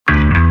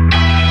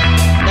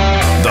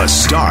The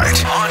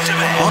Start.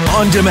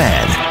 On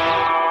demand.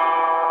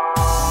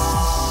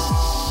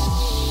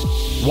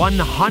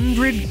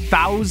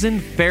 100,000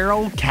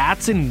 feral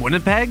cats in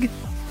Winnipeg?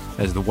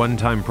 As the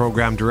one-time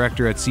program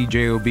director at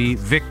CJOB,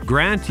 Vic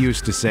Grant,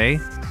 used to say,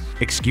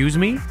 "Excuse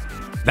me?"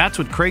 That's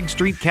what Craig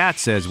Street Cat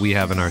says we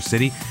have in our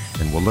city,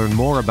 and we'll learn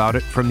more about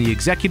it from the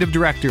executive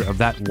director of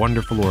that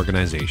wonderful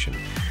organization.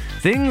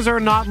 Things are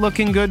not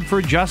looking good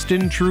for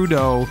Justin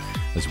Trudeau,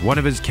 as one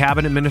of his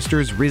cabinet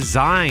ministers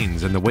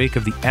resigns in the wake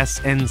of the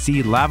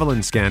SNC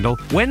Lavalin scandal.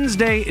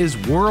 Wednesday is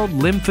World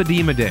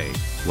Lympedema Day.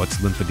 What's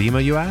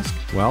lymphedema, you ask?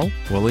 Well,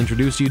 we'll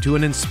introduce you to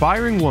an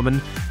inspiring woman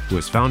who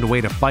has found a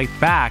way to fight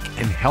back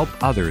and help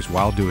others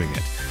while doing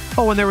it.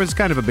 Oh, and there was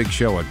kind of a big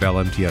show at Bell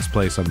MTS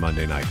Place on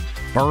Monday night.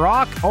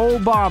 Barack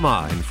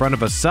Obama in front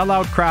of a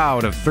sellout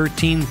crowd of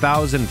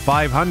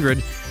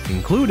 13,500,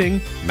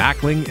 including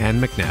Mackling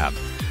and McNabb.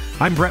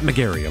 I'm Brett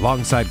McGarry,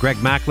 alongside Greg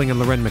Mackling and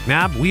Loren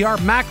McNabb. We are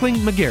Mackling,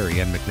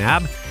 McGarry, and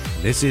McNabb.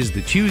 And this is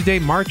the Tuesday,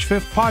 March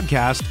 5th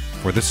podcast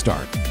for The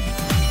Start.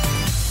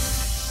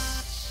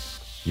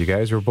 You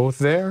guys were both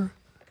there?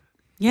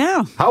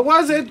 Yeah. How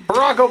was it,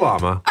 Barack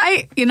Obama?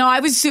 I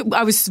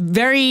was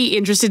very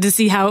interested to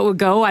see how it would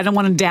go. I don't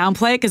want to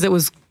downplay it because it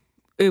was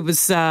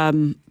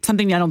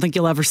something I don't think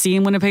you'll ever see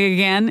in Winnipeg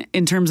again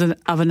in terms of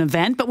an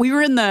event. But we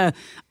were in the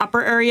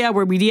upper area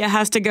where media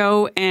has to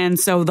go, and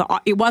so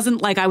it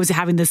wasn't like I was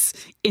having this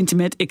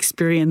intimate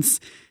experience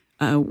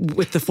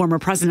with the former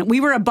president. We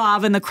were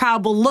above, and the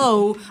crowd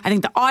below. I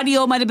think the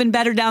audio might have been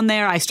better down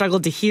there. I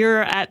struggled to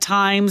hear at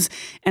times,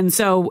 and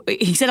so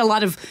he said a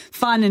lot of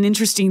fun and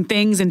interesting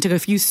things, and took a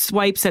few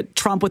swipes at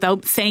Trump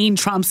without saying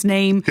Trump's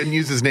name. Didn't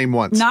use his name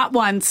once. Not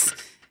once.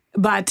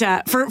 But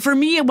for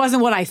me, it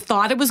wasn't what I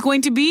thought it was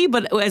going to be.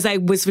 But as I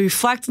was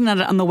reflecting on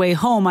it on the way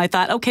home, I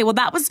thought, okay, well,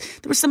 there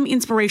were some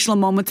inspirational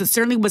moments. It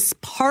certainly was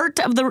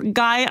part of the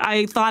guy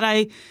I thought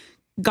I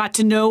got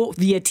to know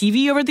via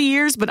TV over the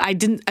years, but I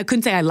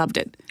couldn't say I loved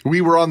it.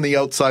 We were on the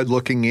outside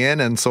looking in,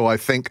 and so I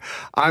think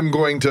I'm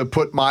going to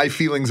put my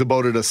feelings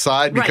about it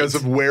aside because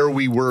of where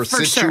we were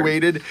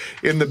situated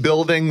in the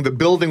building. The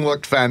building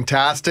looked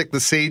fantastic.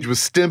 The stage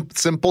was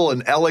simple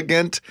and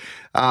elegant.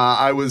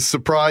 I was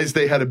surprised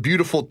they had a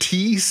beautiful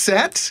tea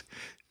set.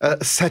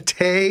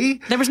 Satay.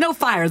 There was no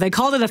fire. They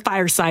called it a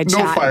fireside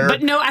chat. No fire.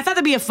 But no, I thought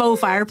there'd be a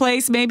faux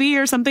fireplace maybe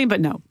or something,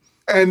 but no.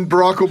 And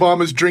Barack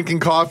Obama's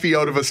drinking coffee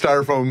out of a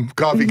styrofoam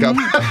coffee cup,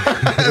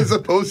 as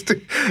opposed to.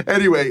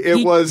 Anyway,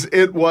 it was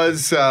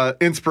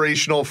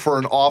inspirational for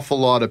an awful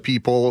lot of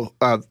people.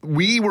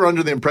 We were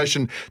under the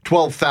impression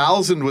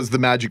 12,000 was the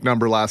magic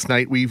number last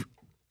night. We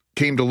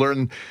came to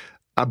learn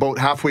about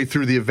halfway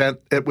through the event,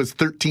 it was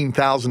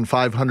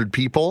 13,500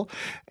 people,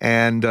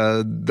 and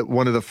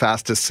one of the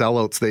fastest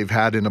sellouts they've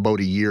had in about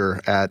a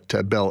year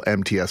at Bell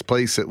MTS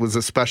Place. It was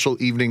a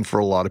special evening for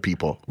a lot of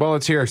people. Well,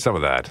 let's hear some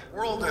of that. The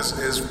world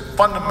is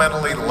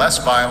fundamentally less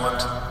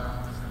violent,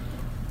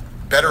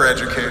 better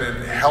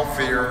educated,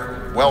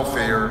 healthier,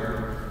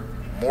 wealthier,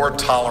 more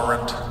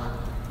tolerant,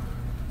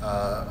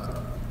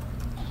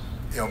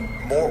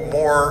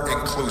 more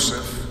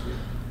inclusive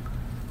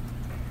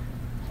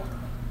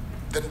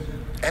than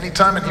any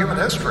time in human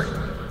history.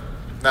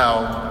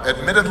 Now,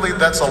 admittedly,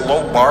 that's a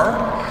low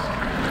bar.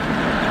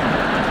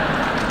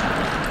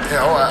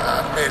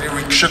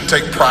 We shouldn't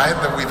take pride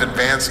that we've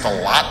advanced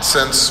a lot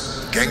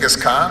since Genghis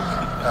Khan.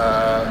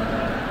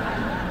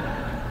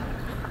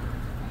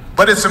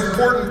 But it's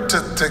important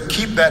to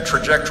keep that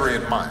trajectory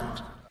in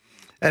mind.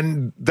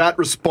 And that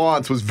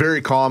response was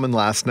very common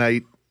last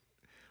night.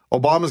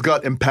 Obama's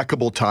got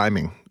impeccable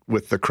timing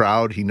with the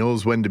crowd. He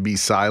knows when to be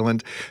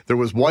silent. There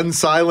was one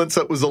silence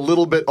that was a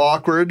little bit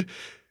awkward.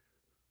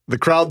 The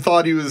crowd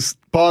thought he was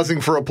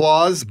pausing for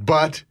applause,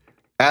 but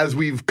as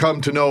we've come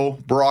to know,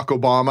 Barack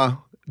Obama,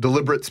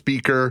 deliberate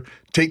speaker,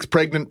 takes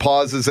pregnant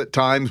pauses at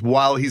times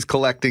while he's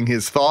collecting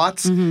his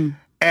thoughts. Mm-hmm.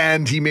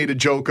 And he made a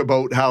joke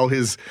about how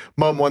his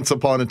mom once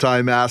upon a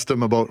time asked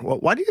him about, well,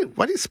 why do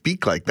you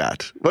speak like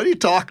that? Why do you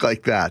talk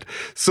like that?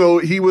 So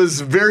he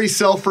was very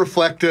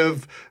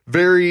self-reflective,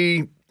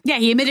 very... Yeah,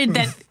 he admitted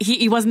that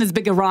he wasn't as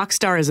big a rock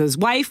star as his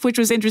wife, which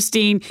was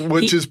interesting.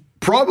 Which is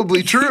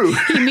probably true.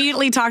 He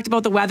immediately talked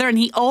about the weather. And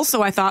he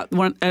also, I thought,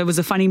 it was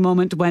a funny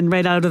moment when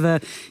right out of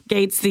the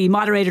gates, the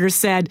moderator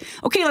said,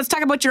 okay, let's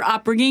talk about your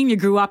upbringing. You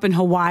grew up in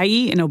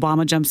Hawaii. And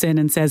Obama jumps in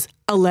and says,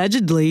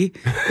 allegedly,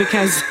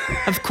 because,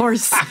 of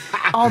course,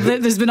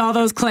 there's been all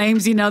those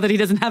claims, that he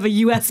doesn't have a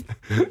U.S.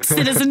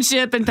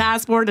 citizenship and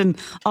passport and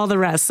all the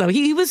rest. So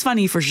he was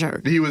funny for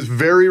sure. He was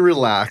very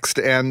relaxed.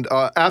 And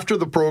after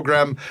the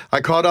program,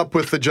 I caught up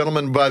with a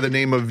gentleman by the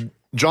name of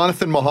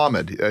Jonathan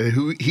Mohammed,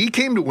 who he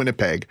came to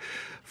Winnipeg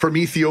from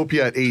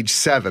Ethiopia at age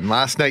 7.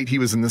 Last night, he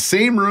was in the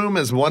same room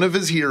as one of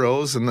his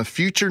heroes, and the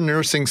future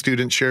nursing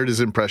student shared his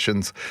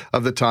impressions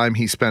of the time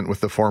he spent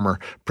with the former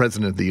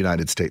president of the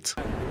United States.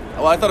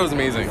 Well, I thought it was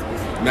amazing.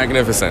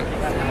 Magnificent.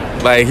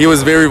 He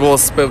was very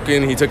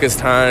well-spoken. He took his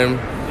time.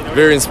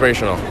 Very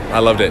inspirational. I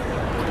loved it.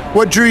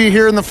 What drew you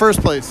here in the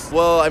first place?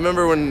 Well, I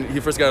remember when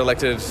he first got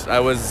elected, I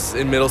was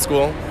in middle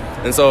school.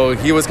 And so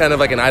he was kind of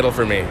like an idol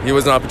for me. He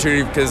was an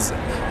opportunity because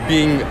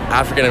being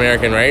African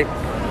American, right?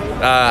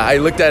 I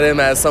looked at him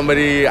as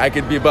somebody I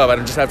could be above. I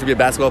don't just have to be a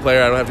basketball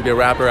player. I don't have to be a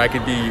rapper. I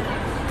could be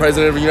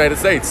president of the United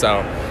States.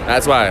 So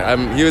that's why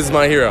he was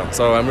my hero.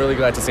 So I'm really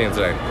glad to see him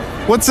today.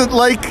 What's it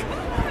like?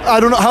 I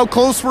don't know. How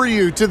close were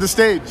you to the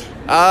stage?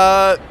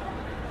 Not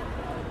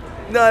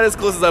as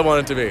close as I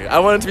wanted to be. I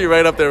wanted to be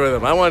right up there with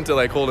him. I wanted to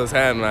like hold his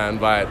hand, man,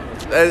 but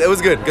it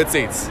was good. Good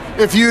seats.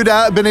 If you'd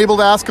been able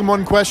to ask him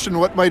one question,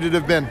 what might it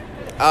have been?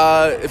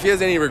 If he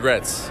has any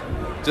regrets,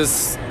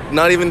 just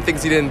not even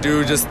things he didn't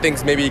do, just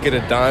things maybe he could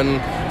have done,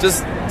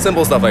 just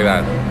simple stuff like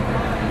that.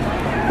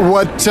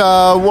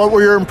 What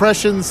were your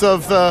impressions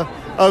of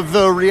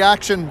the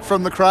reaction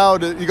from the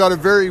crowd? You got a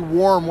very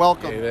warm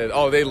welcome.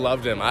 They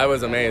loved him. I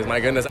was amazed. My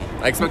goodness,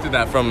 I expected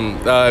that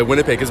from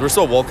Winnipeg because we're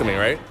so welcoming,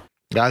 right?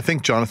 Yeah, I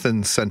think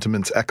Jonathan's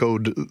sentiments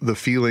echoed the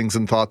feelings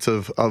and thoughts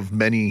of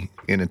many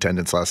in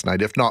attendance last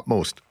night, if not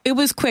most. It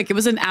was quick. It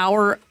was an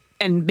hour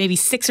and maybe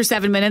 6 or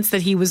 7 minutes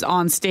that he was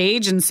on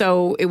stage. And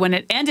so when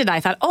it ended,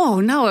 I thought, oh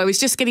no, I was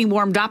just getting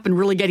warmed up and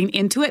really getting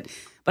into it.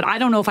 But I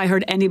don't know if I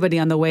heard anybody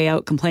on the way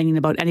out complaining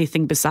about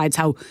anything besides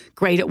how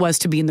great it was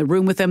to be in the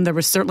room with him. There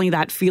was certainly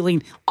that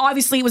feeling.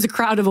 Obviously, it was a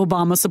crowd of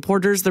Obama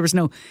supporters. There was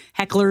no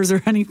hecklers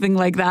or anything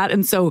like that.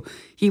 And so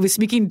he was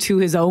speaking to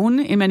his own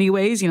in many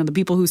ways, the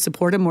people who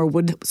support him or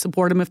would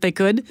support him if they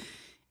could.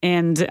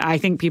 And I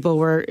think people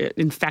were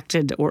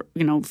infected or,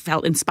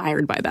 felt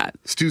inspired by that.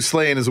 Stu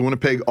Slane is a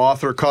Winnipeg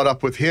author, caught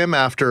up with him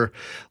after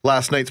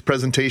last night's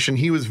presentation.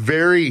 He was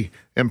very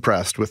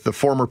impressed with the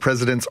former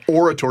president's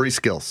oratory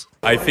skills.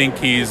 I think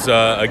he's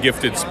a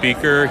gifted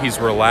speaker. He's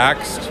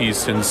relaxed. He's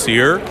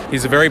sincere.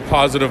 He's a very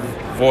positive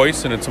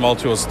voice in a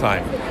tumultuous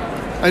time.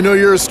 I know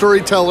you're a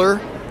storyteller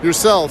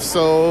yourself,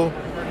 so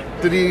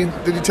did he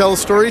tell a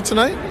story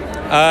tonight?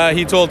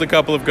 He told a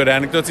couple of good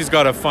anecdotes. He's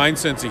got a fine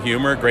sense of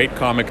humor, great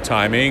comic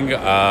timing.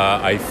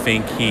 I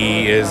think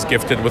he is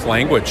gifted with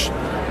language.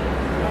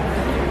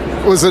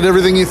 Was it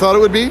everything you thought it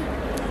would be?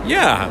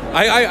 Yeah.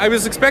 I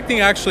was expecting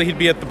actually he'd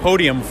be at the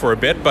podium for a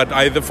bit, but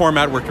the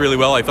format worked really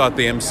well. I thought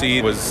the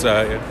MC was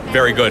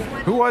very good.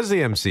 Who was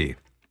the MC?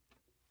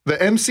 The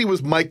MC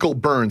was Michael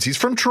Burns. He's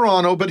from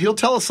Toronto, but he'll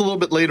tell us a little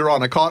bit later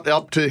on. I caught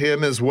up to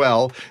him as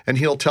well, and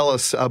he'll tell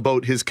us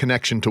about his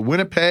connection to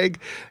Winnipeg,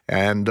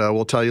 and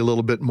we'll tell you a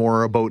little bit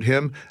more about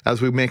him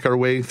as we make our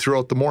way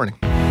throughout the morning.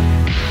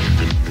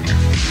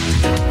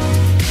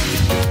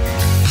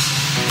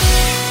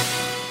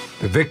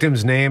 The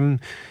victim's name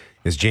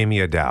is Jamie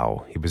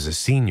Adow. He was a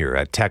senior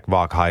at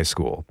Techvoc High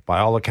School. By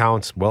all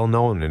accounts, well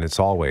known in its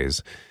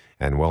always,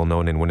 and well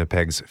known in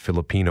Winnipeg's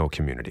Filipino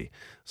community.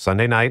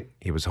 Sunday night,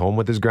 he was home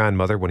with his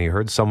grandmother when he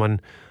heard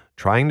someone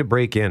trying to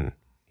break in.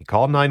 He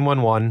called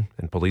 911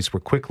 and police were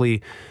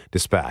quickly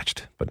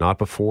dispatched, but not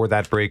before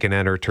that break and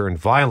enter turned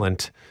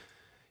violent.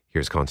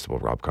 Here's Constable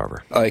Rob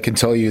Carver. I can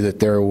tell you that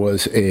there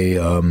was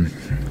a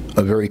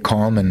very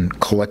calm and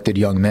collected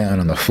young man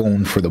on the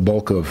phone for the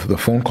bulk of the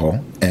phone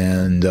call,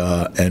 and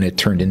it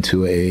turned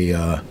into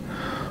an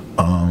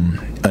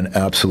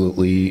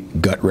absolutely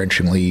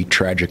gut-wrenchingly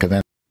tragic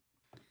event.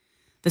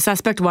 The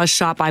suspect was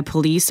shot by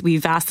police.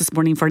 We've asked this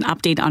morning for an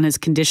update on his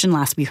condition.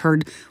 Last we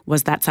heard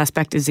was that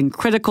suspect is in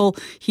critical.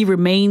 He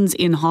remains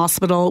in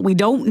hospital. We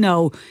don't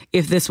know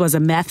if this was a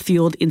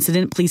meth-fueled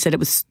incident. Police said it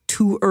was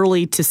too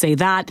early to say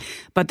that,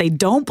 but they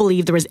don't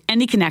believe there was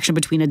any connection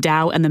between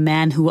Adow and the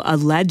man who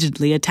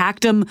allegedly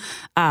attacked him.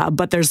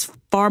 But there's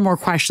far more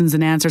questions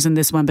than answers in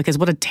this one, because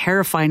what a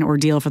terrifying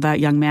ordeal for that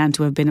young man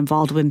to have been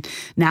involved with,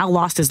 now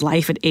lost his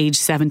life at age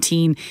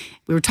 17.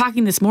 We were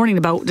talking this morning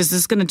about, is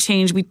this going to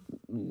change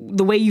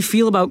the way you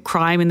feel about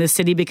crime in this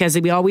city? Because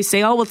we always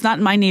say, oh, well, it's not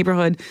in my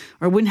neighborhood,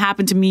 or it wouldn't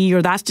happen to me,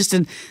 or that's just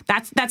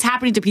that's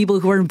happening to people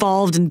who are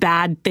involved in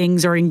bad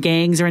things or in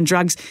gangs or in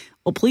drugs.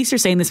 Well, police are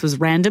saying this was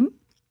random,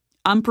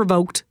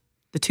 unprovoked.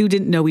 The two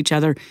didn't know each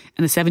other,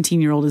 and the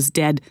 17-year-old is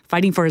dead,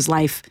 fighting for his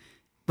life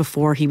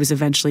before he was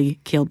eventually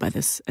killed by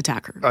this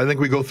attacker. I think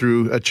we go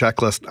through a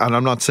checklist, and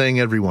I'm not saying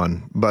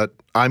everyone, but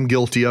I'm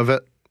guilty of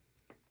it.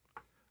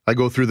 I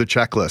go through the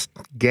checklist.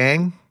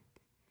 Gang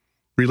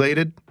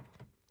related,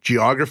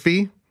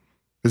 geography.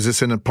 Is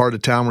this in a part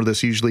of town where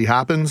this usually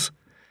happens?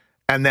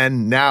 And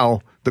then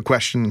now the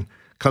question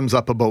comes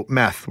up about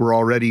meth. We're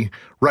already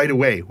right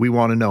away. We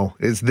want to know,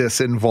 is this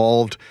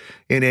involved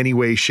in any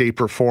way, shape,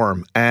 or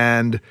form?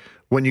 And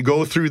when you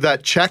go through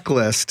that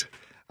checklist,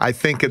 I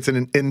think it's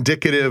an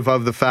indicative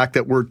of the fact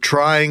that we're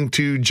trying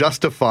to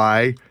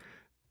justify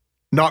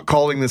not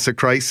calling this a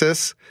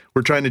crisis.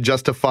 We're trying to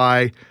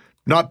justify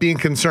not being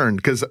concerned,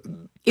 because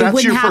it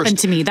wouldn't happen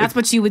to me. That's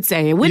what you would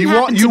say. It wouldn't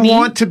happen to me. You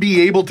want to be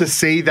able to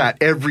say that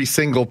every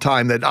single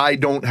time, that I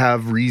don't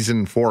have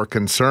reason for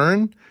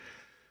concern.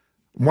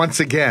 Once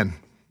again,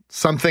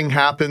 something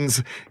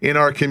happens in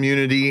our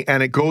community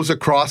and it goes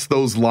across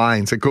those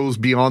lines. It goes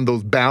beyond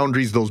those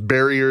boundaries, those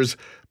barriers,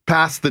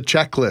 past the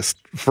checklist.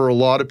 For a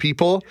lot of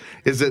people,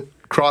 is it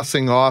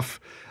crossing off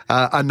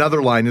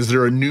another line. Is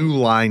there a new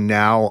line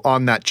now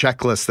on that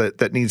checklist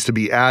that needs to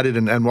be added?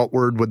 And what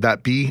word would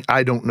that be?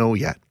 I don't know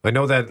yet. I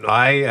know that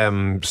I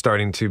am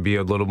starting to be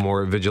a little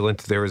more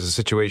vigilant. There was a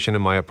situation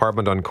in my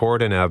apartment on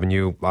Corydon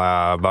Avenue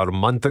about a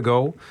month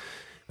ago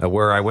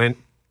where I went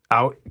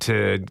out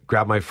to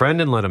grab my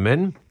friend and let him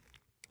in.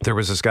 There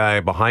was this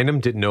guy behind him,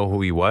 didn't know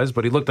who he was,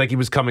 but he looked like he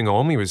was coming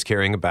home. He was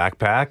carrying a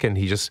backpack, and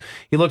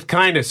he looked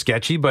kind of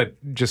sketchy, but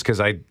just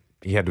because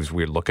he had this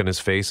weird look on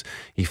his face,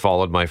 he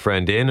followed my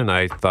friend in, and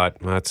I thought,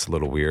 that's a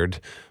little weird.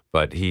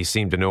 But he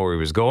seemed to know where he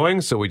was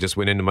going, so we just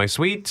went into my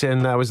suite,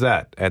 and that was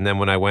that. And then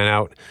when I went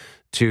out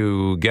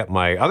to get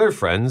my other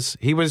friends,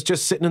 he was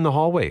just sitting in the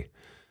hallway,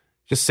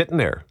 just sitting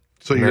there.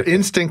 So your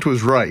instinct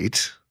was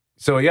right.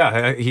 So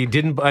yeah, he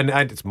didn't, and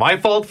it's my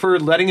fault for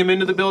letting him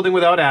into the building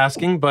without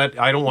asking, but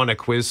I don't want to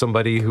quiz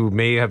somebody who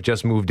may have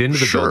just moved into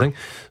the building.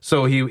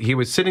 So he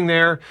was sitting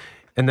there,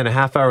 and then a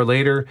half hour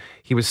later,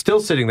 he was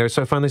still sitting there.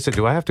 So I finally said,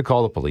 do I have to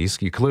call the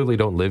police? You clearly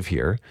don't live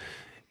here.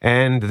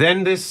 And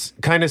then this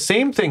kind of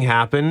same thing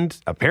happened,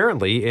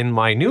 apparently, in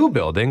my new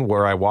building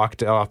where I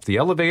walked off the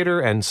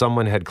elevator and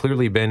someone had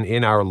clearly been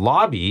in our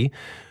lobby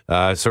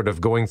sort of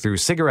going through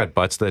cigarette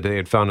butts that they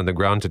had found in the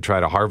ground to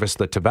try to harvest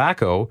the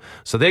tobacco.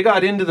 So they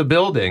got into the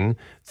building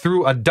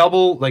through a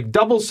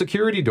double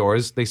security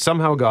doors. They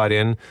somehow got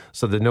in.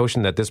 So the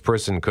notion that this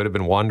person could have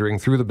been wandering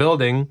through the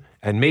building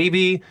and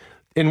maybe,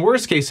 in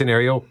worst case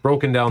scenario,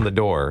 broken down the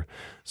door.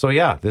 So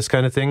yeah, this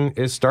kind of thing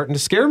is starting to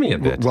scare me a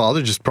bit. Well,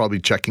 they're just probably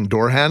checking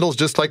door handles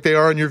just like they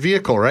are in your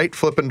vehicle, right?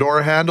 Flipping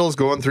door handles,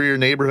 going through your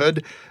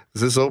neighborhood. Is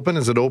this open?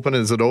 Is it open?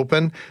 Is it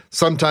open?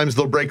 Sometimes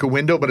they'll break a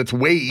window, but it's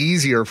way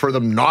easier for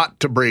them not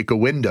to break a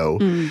window.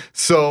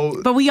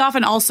 But we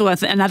often also,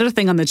 another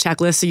thing on the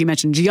checklist, so you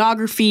mentioned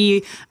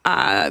geography,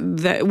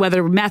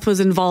 whether meth was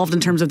involved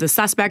in terms of the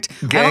suspect.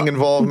 Gang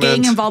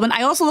involvement.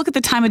 I also look at the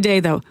time of day,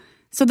 though.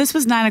 So this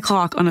was 9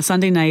 o'clock on a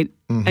Sunday night.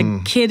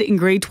 A kid in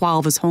grade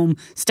 12 is home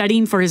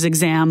studying for his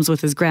exams with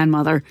his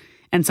grandmother,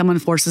 and someone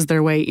forces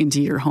their way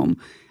into your home.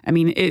 I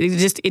mean,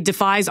 it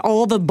defies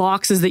all the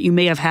boxes that you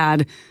may have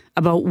had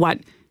about what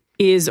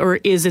is or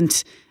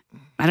isn't,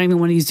 I don't even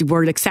want to use the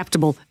word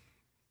acceptable,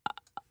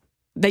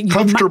 that you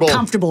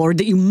comfortable or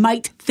that you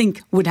might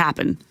think would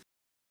happen.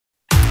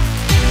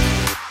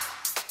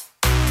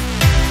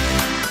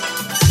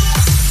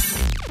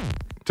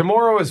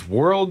 Tomorrow is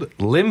World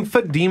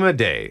Lympedema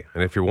Day.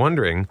 And if you're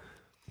wondering,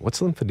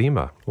 what's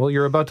lymphedema? Well,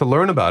 you're about to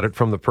learn about it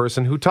from the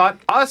person who taught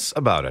us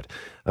about it.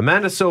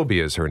 Amanda Sobey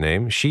is her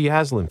name. She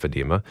has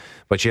lymphedema,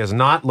 but she has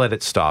not let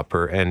it stop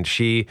her, and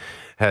she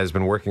has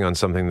been working on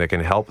something that can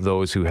help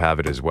those who have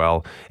it as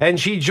well. And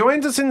she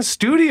joins us in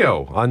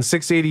studio on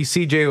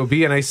 680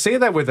 CJOB, and I say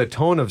that with a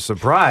tone of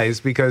surprise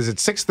because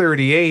it's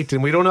 6:38,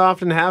 and we don't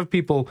often have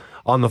people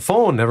on the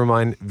phone, never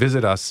mind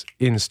visit us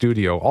in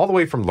studio, all the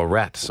way from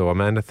Lorette. So,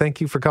 Amanda, thank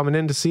you for coming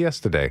in to see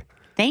us today.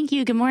 Thank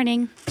you. Good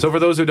morning. So for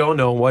those who don't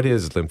know, what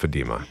is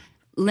lymphedema?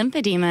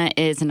 Lymphedema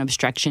is an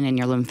obstruction in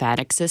your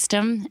lymphatic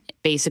system.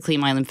 Basically,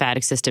 my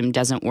lymphatic system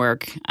doesn't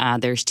work.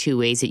 There's two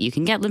ways that you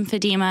can get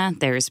lymphedema.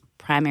 There's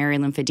primary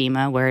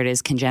lymphedema, where it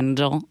is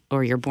congenital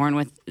or you're born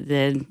with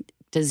the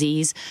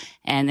disease.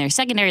 And there's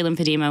secondary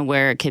lymphedema,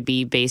 where it could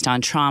be based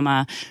on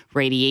trauma,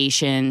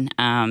 radiation,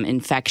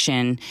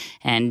 infection,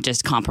 and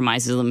just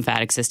compromises the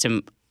lymphatic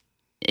system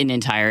in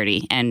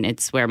entirety. And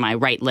it's where my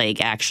right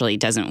leg actually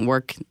doesn't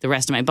work. The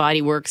rest of my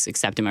body works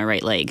except in my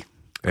right leg.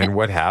 And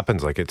what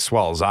happens? Like it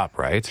swells up,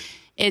 right?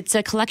 It's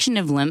a collection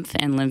of lymph,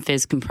 and lymph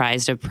is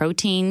comprised of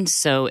protein,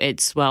 so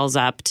it swells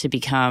up to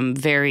become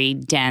very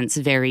dense,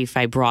 very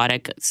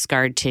fibrotic,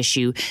 scarred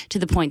tissue to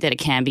the point that it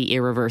can be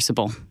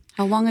irreversible.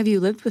 How long have you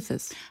lived with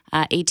this?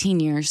 18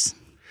 years.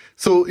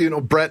 So,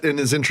 Brett in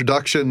his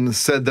introduction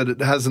said that it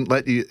hasn't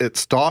let it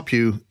stop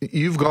you.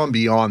 You've gone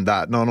beyond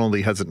that. Not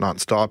only has it not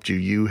stopped you,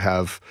 you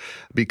have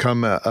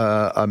become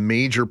a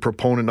major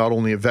proponent not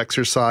only of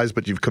exercise,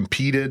 but you've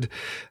competed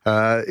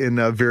in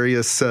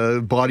various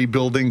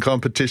bodybuilding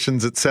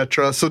competitions,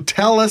 etc. So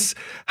tell us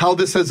how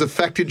this has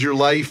affected your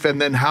life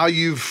and then how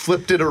you've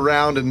flipped it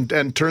around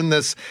and turned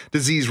this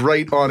disease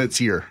right on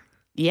its ear.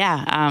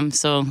 Yeah.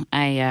 So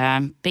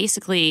I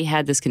basically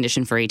had this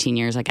condition for 18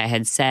 years, like I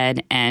had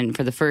said. And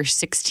for the first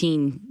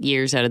 16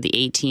 years out of the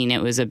 18,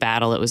 it was a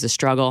battle. It was a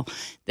struggle.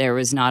 There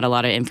was not a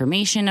lot of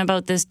information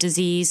about this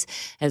disease,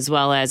 as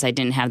well as I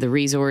didn't have the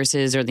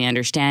resources or the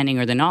understanding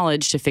or the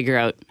knowledge to figure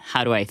out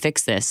how do I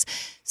fix this.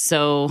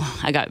 So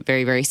I got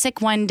very, very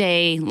sick one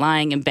day,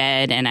 lying in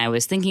bed, and I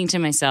was thinking to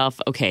myself,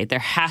 okay, there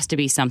has to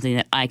be something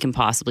that I can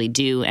possibly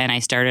do. And I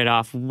started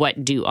off,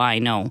 what do I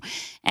know?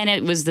 And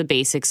it was the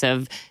basics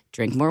of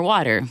drink more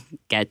water,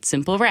 get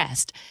simple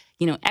rest,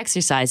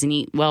 exercise and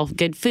eat,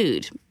 good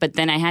food. But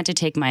then I had to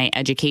take my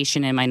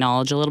education and my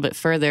knowledge a little bit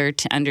further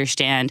to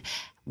understand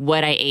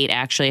what I ate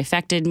actually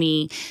affected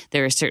me.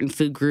 There are certain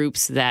food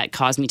groups that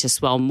cause me to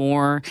swell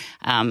more.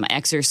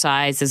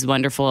 Exercise, as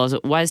wonderful as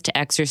it was to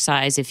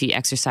exercise, if you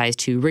exercise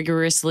too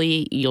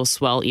rigorously, you'll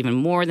swell even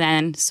more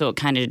then. So it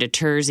kind of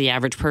deters the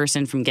average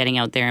person from getting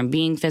out there and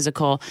being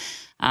physical.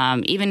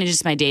 even in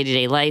just my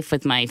day-to-day life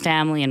with my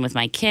family and with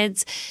my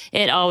kids,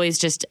 it always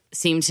just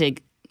seemed to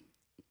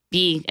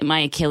be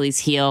my Achilles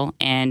heel.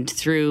 And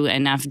through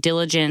enough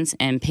diligence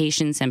and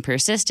patience and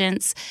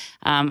persistence,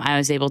 I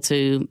was able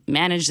to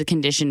manage the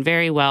condition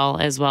very well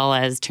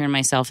as turn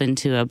myself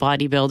into a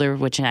bodybuilder,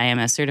 which I am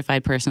a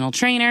certified personal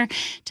trainer,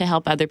 to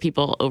help other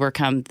people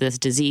overcome this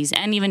disease,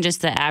 and even just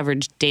the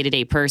average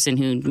day-to-day person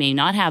who may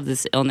not have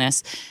this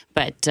illness,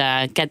 but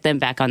get them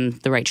back on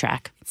the right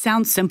track.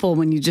 Sounds simple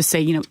when you just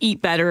say,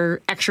 eat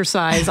better,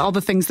 exercise, all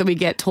the things that we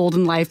get told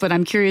in life. But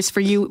I'm curious for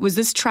you, was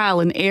this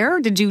trial and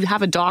error? Did you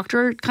have a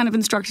doctor kind of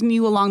instructing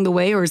you along the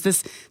way? Or is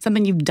this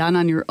something you've done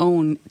on your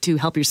own to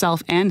help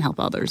yourself and help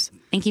others?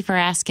 Thank you for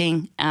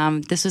asking.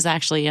 This was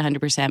actually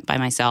 100% by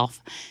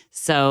myself.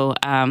 So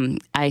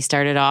I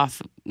started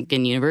off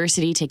in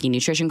university taking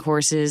nutrition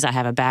courses. I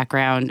have a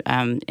background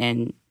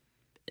in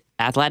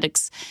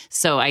athletics.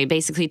 So I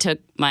basically took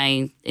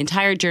my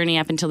entire journey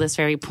up until this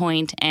very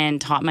point and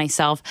taught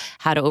myself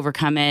how to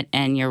overcome it.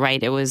 And you're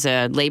right, it was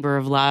a labor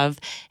of love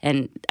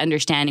and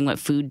understanding what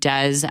food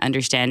does,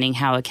 understanding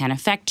how it can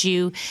affect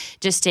you,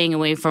 just staying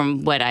away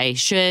from what I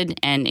should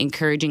and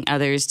encouraging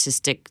others to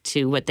stick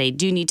to what they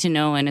do need to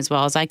know. And as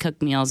well as I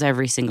cook meals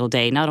every single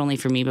day, not only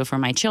for me, but for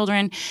my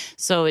children.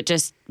 So it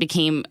just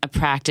became a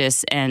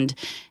practice and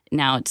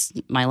now it's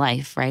my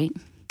life, right?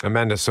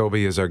 Amanda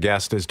Sobey is our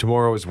guest.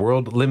 Tomorrow is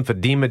World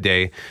Lymphedema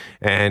Day,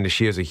 and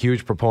she is a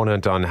huge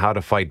proponent on how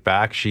to fight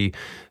back. She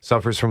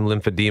suffers from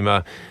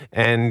lymphedema,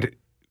 and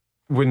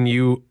when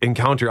you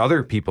encounter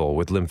other people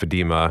with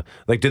lymphedema,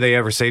 do they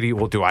ever say to you,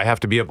 well, do I have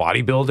to be a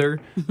bodybuilder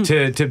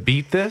to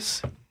beat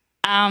this?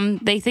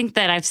 They think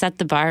that I've set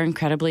the bar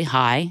incredibly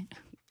high,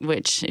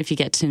 which if you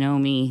get to know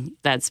me,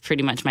 that's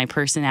pretty much my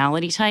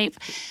personality type.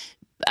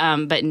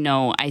 But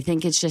no, I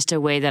think it's just a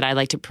way that I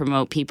like to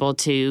promote people,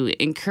 to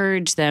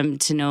encourage them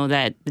to know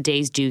that the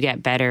days do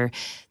get better.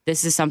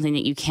 This is something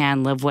that you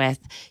can live with.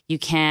 You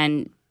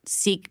can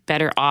seek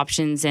better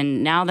options.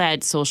 And now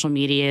that social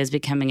media is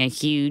becoming a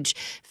huge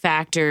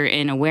factor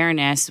in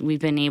awareness, we've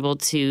been able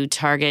to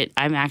target,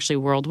 I'm actually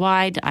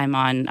worldwide. I'm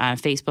on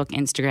Facebook,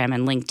 Instagram,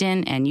 and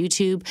LinkedIn and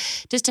YouTube,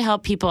 just to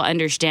help people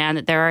understand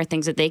that there are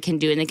things that they can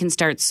do, and they can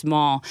start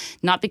small,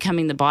 not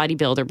becoming the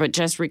bodybuilder, but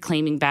just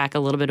reclaiming back a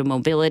little bit of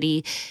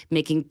mobility,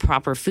 making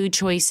proper food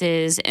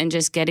choices, and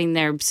just getting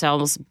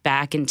themselves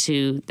back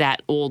into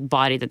that old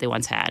body that they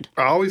once had.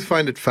 I always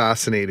find it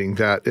fascinating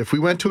that if we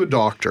went to a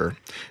doctor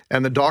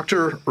and the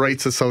doctor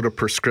writes us out a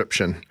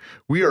prescription,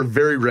 we are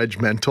very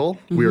regimental.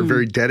 Mm-hmm. We are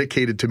very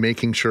dedicated to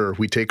making sure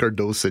we take our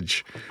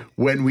dosage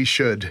when we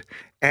should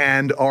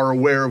and are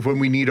aware of when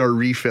we need our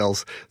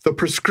refills. The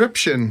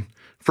prescription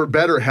for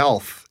better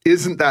health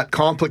isn't that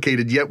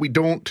complicated, yet we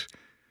don't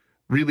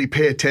really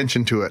pay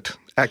attention to it.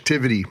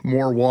 Activity,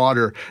 more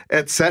water,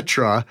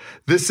 etc.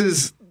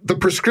 The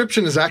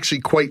prescription is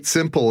actually quite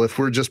simple if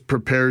we're just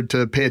prepared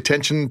to pay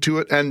attention to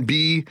it and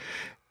be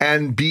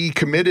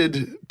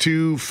committed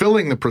to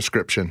filling the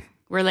prescription.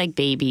 We're like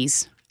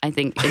babies, I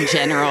think, in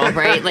general,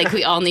 right?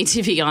 We all need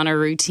to be on a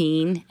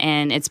routine,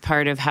 and it's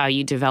part of how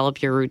you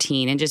develop your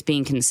routine, and just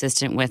being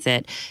consistent with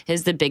it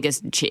is the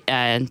biggest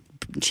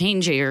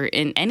changer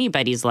in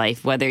anybody's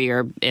life, whether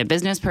you're a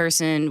business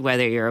person,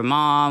 whether you're a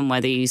mom,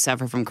 whether you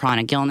suffer from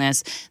chronic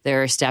illness.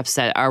 There are steps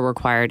that are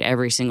required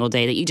every single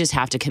day that you just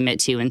have to commit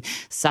to and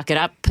suck it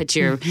up, put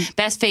your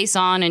best face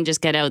on, and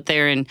just get out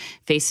there and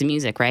face the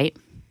music, right?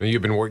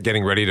 You've been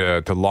getting ready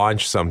to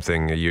launch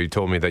something. You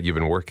told me that you've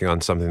been working on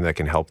something that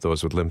can help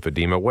those with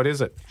lymphedema. What is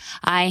it?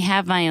 I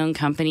have my own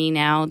company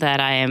now that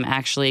I am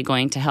actually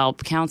going to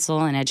help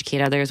counsel and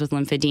educate others with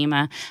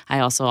lymphedema. I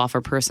also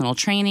offer personal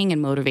training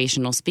and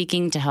motivational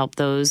speaking to help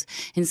those,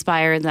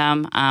 inspire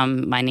them.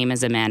 My name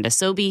is Amanda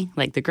Sobey,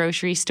 like the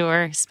grocery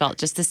store, spelt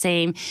just the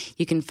same.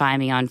 You can find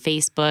me on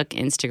Facebook,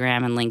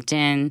 Instagram, and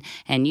LinkedIn,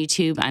 and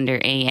YouTube under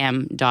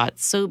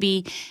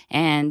am.sobey.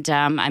 And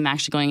I'm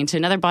actually going into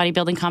another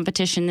bodybuilding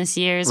competition this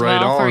year as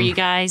well for you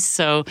guys.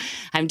 So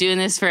I'm doing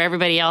this for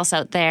everybody else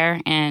out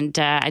there, and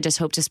I just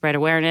hope to spread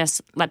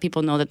awareness, let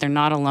people know that they're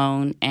not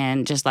alone,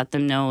 and just let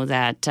them know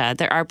that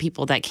there are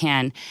people that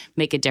can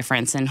make a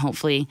difference, and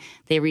hopefully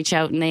they reach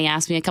out and they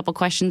ask me a couple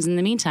questions in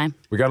the meantime.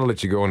 We got to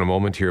let you go in a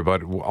moment here,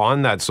 but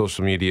on that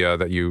social media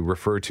that you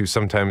refer to,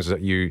 sometimes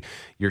that you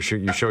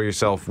show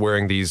yourself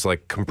wearing these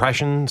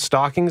compression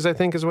stockings, I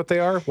think is what they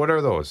are. What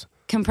are those?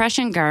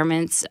 Compression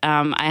garments.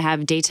 I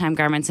have daytime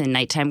garments and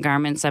nighttime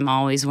garments. I'm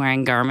always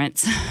wearing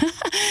garments.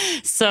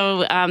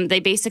 So they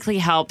basically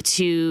help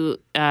to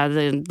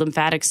the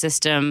lymphatic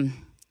system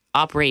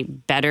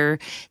operate better.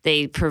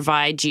 They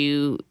provide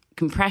you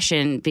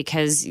compression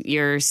because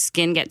your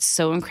skin gets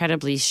so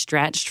incredibly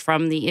stretched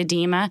from the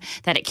edema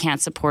that it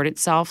can't support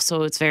itself.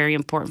 So it's very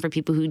important for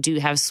people who do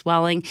have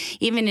swelling.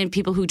 Even in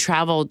people who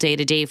travel day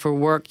to day for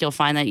work, you'll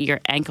find that your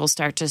ankles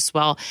start to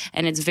swell,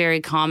 and it's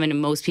very common in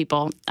most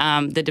people.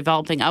 The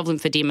developing of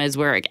lymphedema is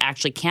where it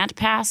actually can't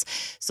pass.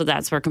 So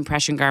that's where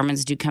compression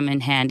garments do come in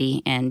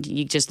handy, and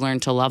you just learn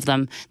to love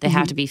them. They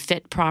have to be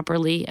fit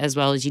properly, as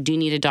well as you do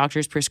need a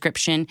doctor's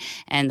prescription,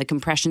 and the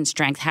compression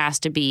strength has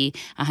to be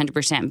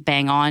 100%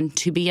 bang on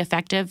to be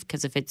effective,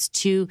 because if it's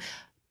too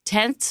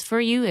tense for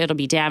you, it'll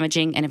be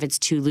damaging, and if it's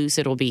too loose,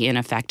 it'll be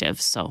ineffective.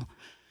 So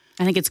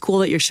I think it's cool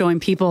that you're showing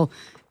people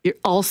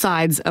all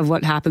sides of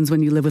what happens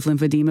when you live with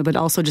lymphedema, but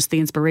also just the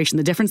inspiration,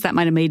 the difference that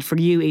might have made for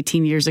you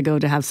 18 years ago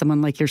to have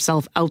someone like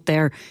yourself out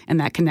there, and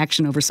that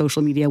connection over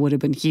social media would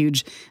have been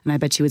huge. And I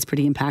bet you it's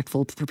pretty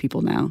impactful for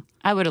people now.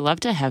 I would have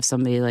loved to have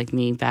somebody like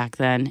me back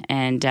then.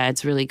 And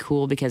it's really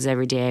cool because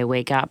every day I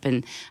wake up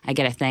and I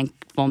get a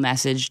thankful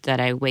message that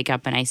I wake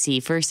up and I see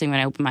first thing when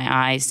I open my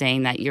eyes,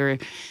 saying that you're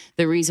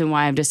the reason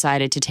why I've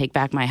decided to take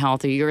back my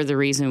health, or you're the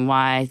reason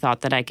why I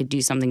thought that I could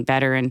do something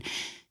better. And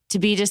to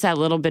be just that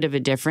little bit of a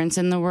difference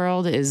in the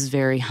world is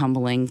very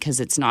humbling, because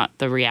it's not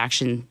the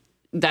reaction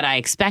that I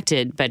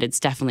expected, but it's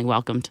definitely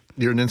welcomed.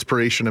 You're an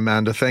inspiration,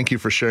 Amanda. Thank you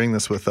for sharing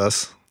this with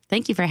us.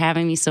 Thank you for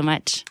having me so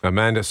much.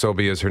 Amanda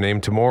Sobey is her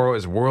name. Tomorrow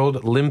is World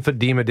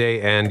Lymphedema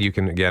Day, and you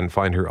can, again,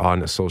 find her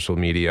on social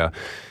media.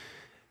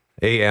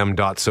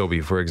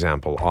 am.sobey, for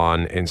example,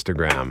 on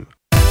Instagram.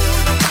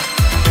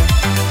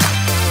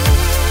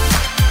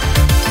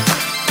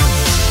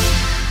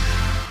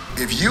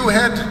 If you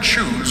had to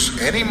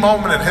choose any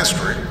moment in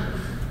history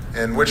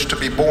in which to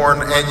be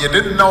born and you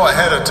didn't know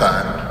ahead of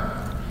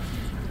time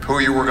who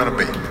you were going to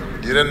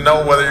be, you didn't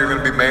know whether you were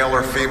going to be male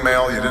or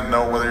female, you didn't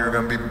know whether you were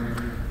going to be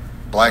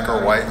black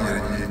or white,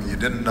 you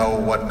didn't know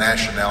what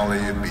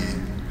nationality you'd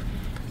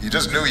be, you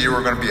just knew you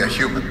were going to be a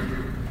human.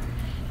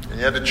 And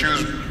you had to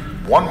choose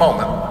one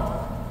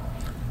moment.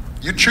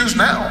 You choose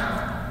now.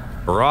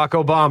 Barack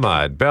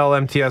Obama at Bell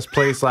MTS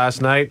Place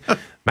last night.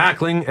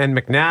 Mackling and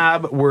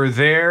McNabb were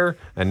there,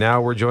 and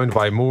now we're joined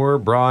by Moore,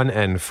 Braun,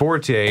 and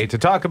Fortier to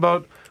talk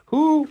about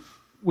who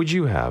would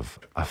you have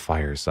a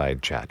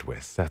fireside chat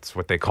with. That's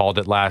what they called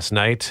it last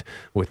night,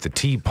 with the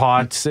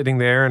teapot sitting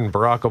there and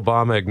Barack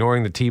Obama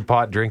ignoring the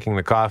teapot, drinking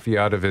the coffee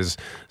out of his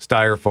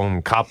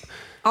styrofoam cup.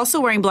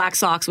 Also wearing black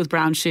socks with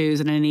brown shoes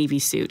and a navy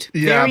suit.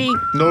 Yeah,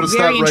 noticed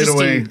that right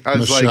away. I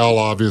was Michelle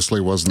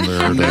obviously wasn't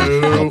there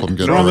to help him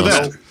get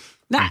arrested.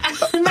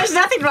 There's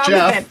nothing wrong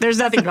with it. There's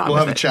nothing wrong with it. We'll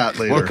have a chat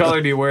later. What color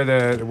do you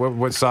wear?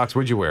 What socks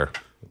would you wear?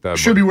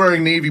 Should be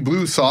wearing navy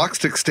blue socks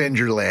to extend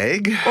your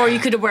leg. Or you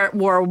could have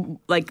wore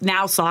like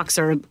now socks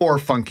or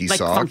funky like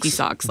socks. Funky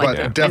socks.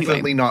 But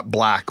definitely not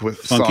black with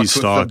funky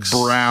socks with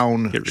the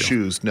brown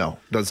shoes. No,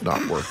 does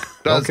not work.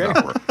 Does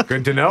not work.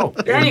 Good to know.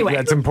 Anyway.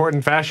 That's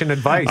important fashion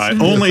advice. I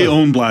only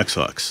own black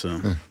socks, so.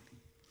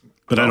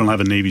 But I don't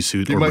have a navy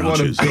suit or brown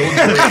shoes. You might want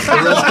to build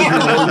the rest of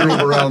your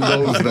wardrobe around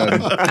those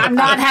then. I'm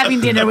not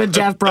having dinner with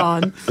Jeff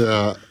Braun.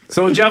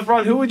 So, Jeff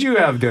Braun, who would you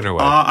have dinner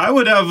with? I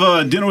would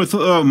have dinner with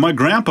my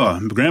Grandpa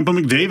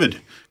McDavid,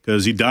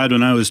 because he died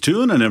when I was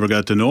 2 and I never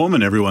got to know him,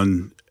 and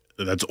everyone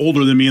that's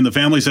older than me in the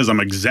family says I'm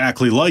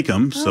exactly like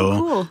him. So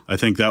cool. I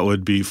think that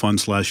would be fun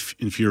 /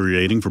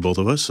 infuriating for both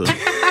of us. So.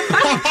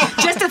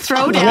 Just a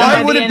throwdown.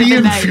 Why would it be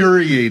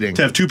infuriating?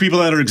 To have 2 people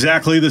that are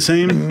exactly the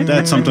same,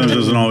 that sometimes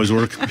doesn't always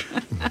work.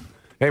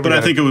 But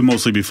I think it would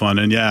mostly be fun.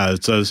 And yeah,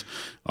 it says,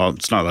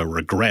 it's not a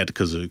regret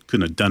because I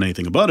couldn't have done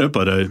anything about it,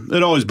 but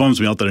it always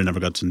bums me out that I never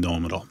got to know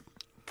him at all.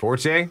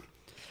 Forte?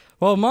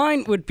 Well,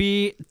 mine would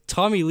be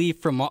Tommy Lee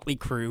from Motley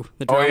Crue.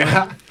 The drummer. Oh,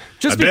 yeah?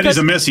 Just bet he's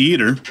a messy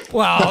eater.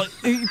 Well,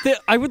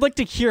 I would like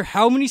to hear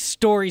how many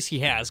stories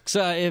he has. 'Cause,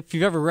 if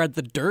you've ever read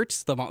The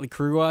Dirt, the Motley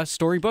Crue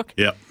storybook,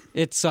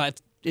 it's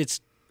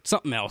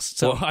something else.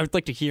 So I would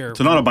like to hear. It's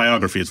not a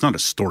biography. It's not a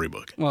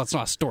storybook. Well, it's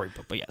not a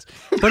storybook, but yes.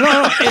 But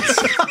no, it's.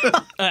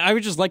 I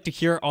would just like to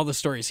hear all the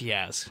stories he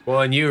has.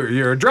 Well, and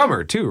you're a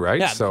drummer too, right?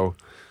 Yeah. So,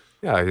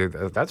 yeah,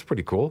 that's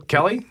pretty cool.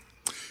 Kelly?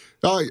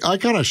 I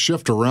kind of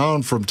shift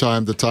around from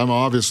time to time.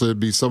 Obviously, it'd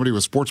be somebody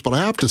with sports, but I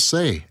have to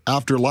say,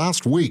 after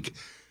last week,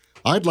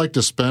 I'd like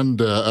to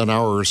spend an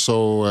hour or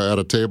so at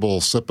a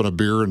table sipping a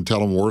beer and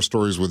telling war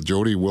stories with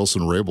Jody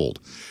Wilson-Raybould.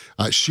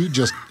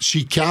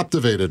 She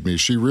captivated me.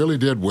 She really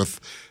did, with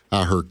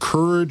her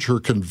courage,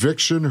 her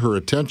conviction, her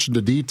attention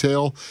to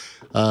detail.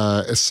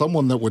 As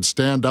someone that would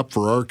stand up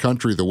for our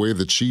country the way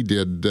that she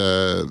did,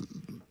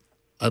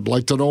 I'd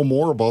like to know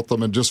more about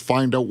them and just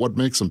find out what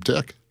makes them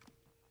tick.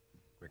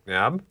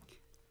 McNabb?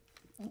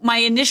 My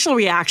initial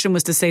reaction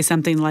was to say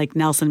something like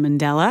Nelson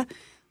Mandela,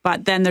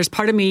 but then there's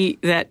part of me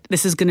that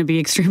this is going to be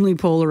extremely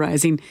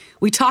polarizing.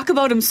 We talk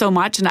about him so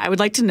much, and I would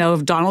like to know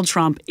if Donald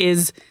Trump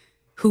is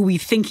who we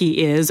think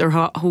he is, or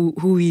who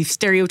we've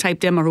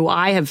stereotyped him, or who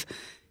I have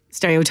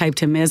stereotyped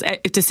him as.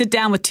 If to sit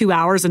down with 2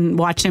 hours and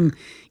watch him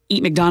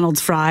eat McDonald's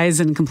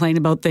fries and complain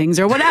about things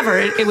or whatever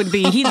it would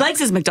be. He likes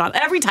his McDonald's.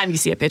 Every time you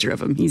see a picture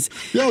of him,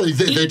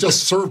 they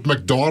just serve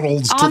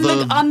McDonald's on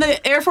the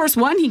Air Force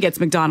One. He gets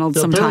McDonald's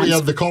sometimes. Apparently,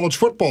 had the college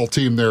football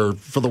team there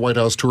for the White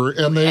House tour,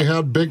 and they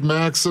had Big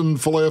Macs and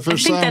filet of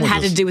fish sandwiches. I think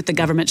that had to do with the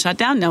government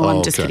shutdown. No,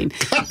 I'm just kidding.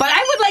 But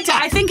I would like to.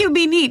 I think it would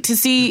be neat to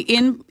see.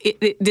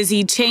 Does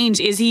he change?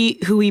 Is he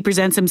who he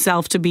presents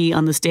himself to be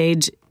on the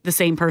stage? The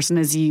same person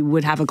as you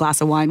would have a glass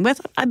of wine with?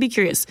 I'd be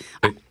curious.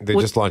 They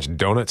just launched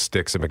donut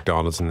sticks at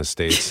McDonald's in the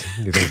States.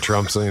 You think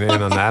Trump's in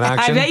on that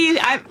action? I bet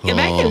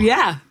you,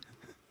 yeah.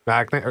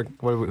 Mac,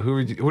 who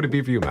would it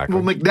be for you, Mac?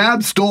 Well,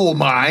 McNabb stole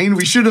mine.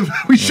 We should have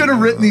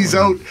written these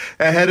out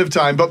ahead of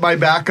time. But my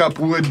backup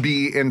would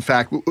be, in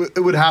fact,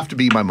 it would have to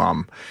be my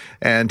mom,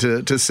 and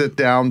to sit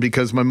down,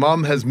 because my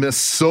mom has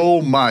missed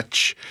so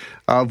much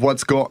of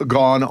what's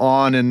gone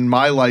on in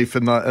my life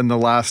in the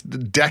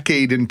last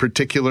decade in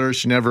particular.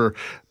 She never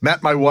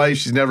met my wife.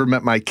 She's never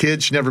met my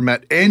kids. She never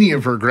met any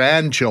of her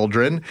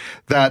grandchildren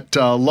that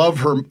love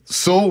her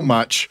so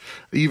much,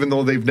 even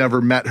though they've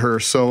never met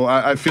her. So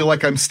I feel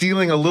like I'm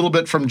stealing a little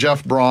bit from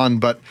Jeff Braun,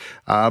 but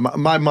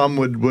my mom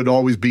would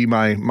always be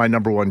my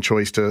number one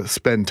choice to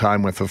spend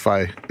time with if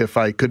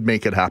I could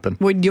make it happen.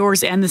 Would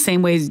yours end the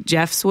same way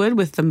Jeff's would,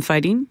 with them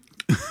fighting?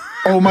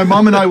 Oh, my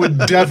mom and I would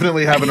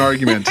definitely have an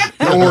argument,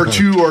 or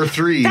two or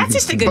three. That's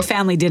just a good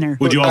family dinner.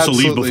 Would you also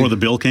leave before the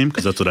bill came?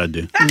 Because that's what I'd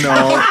do.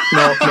 No.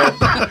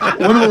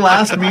 One of the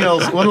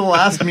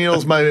last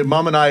meals my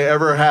mom and I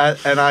ever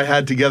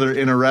had together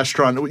in a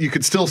restaurant. You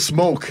could still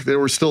smoke. There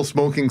were still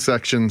smoking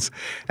sections,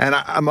 and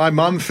my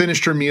mom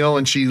finished her meal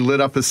and she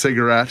lit up a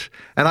cigarette,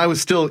 and I was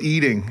still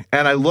eating.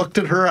 And I looked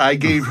at her. I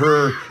gave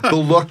her the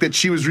look that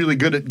she was really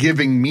good at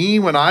giving me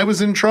when I was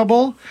in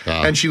trouble.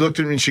 And she looked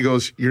at me and she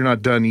goes, "You're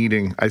not done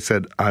eating." I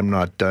said, "I'm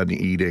not done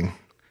eating.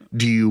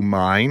 Do you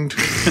mind?"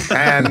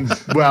 And,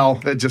 well,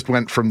 it just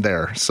went from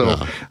there. So,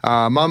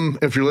 Mom,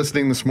 if you're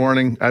listening this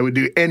morning, I would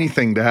do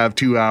anything to have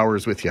 2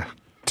 hours with you.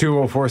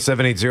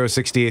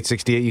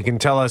 204-780-6868. You can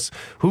tell us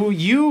who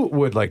you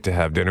would like to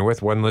have dinner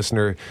with. One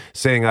listener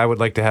saying, "I would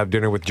like to have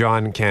dinner with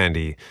John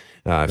Candy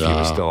if he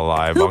was still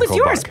alive." Who was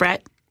yours,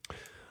 Brett?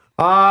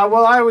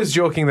 Well, I was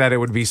joking that it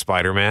would be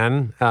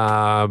Spider-Man,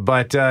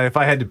 but if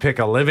I had to pick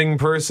a living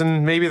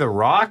person, maybe The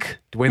Rock,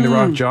 Dwayne The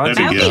Rock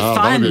Johnson. That'd be fun.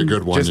 That'd be a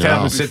good one. Just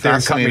have him sit there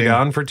and cut me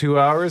down for 2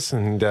 hours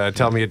and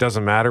tell me it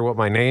doesn't matter what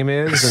my name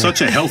is.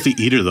 Such a healthy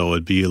eater, though,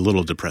 would be a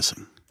little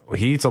depressing. Well,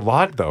 he eats a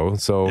lot, though,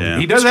 so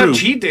he that's does have true.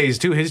 cheat days,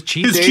 too. His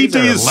cheat His days cheat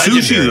day are is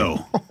legendary. sushi,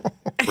 though.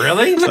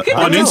 Really?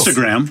 On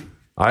Instagram.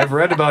 I've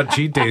read about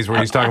cheat days where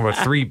he's talking about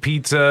 3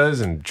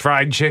 pizzas and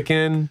fried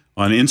chicken.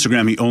 On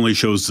Instagram, he only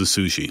shows the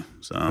sushi.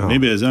 So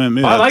maybe that's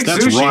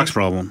sushi. Rock's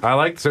problem. I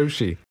like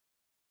sushi.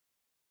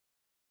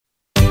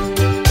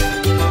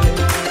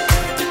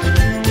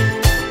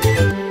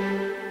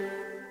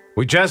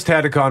 We just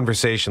had a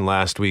conversation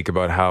last week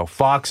about how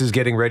Fox is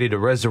getting ready to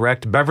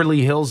resurrect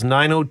Beverly Hills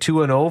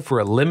 90210 for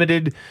a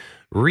limited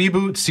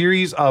reboot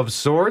series of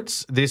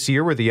sorts this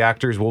year, where the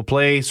actors will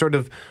play sort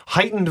of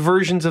heightened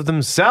versions of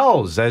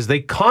themselves as they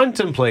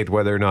contemplate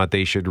whether or not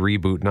they should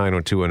reboot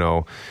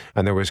 90210.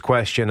 And there was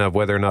question of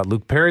whether or not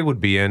Luke Perry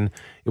would be in.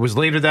 It was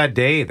later that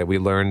day that we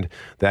learned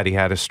that he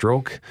had a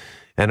stroke.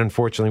 And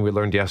unfortunately, we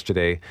learned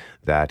yesterday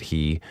that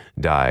he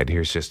died.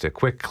 Here's just a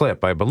quick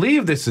clip. I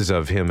believe this is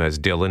of him as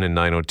Dylan in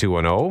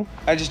 90210.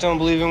 I just don't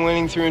believe in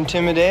winning through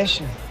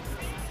intimidation.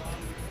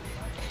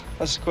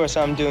 Of course,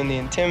 I'm doing the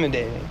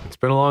intimidating. It's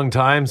been a long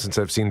time since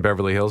I've seen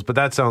Beverly Hills, but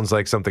that sounds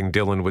like something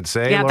Dylan would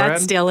say. Yeah, Lauren?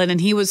 that's Dylan, and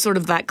he was sort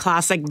of that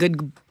classic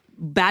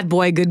bad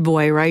boy, good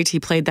boy, right? He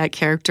played that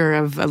character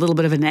of a little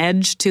bit of an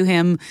edge to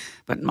him,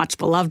 but much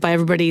beloved by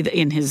everybody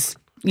in his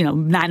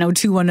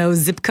 90210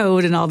 zip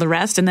code and all the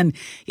rest. And then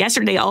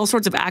yesterday, all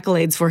sorts of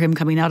accolades for him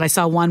coming out. I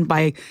saw one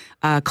by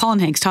Colin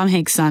Hanks, Tom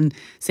Hanks' son,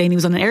 saying he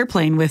was on an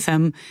airplane with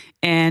him,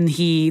 and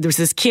there's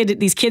these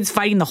kids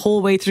fighting the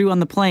whole way through on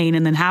the plane,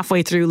 and then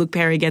halfway through, Luke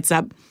Perry gets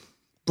up,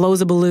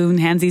 blows a balloon,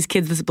 hands these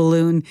kids this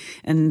balloon,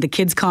 and the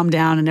kids calm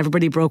down, and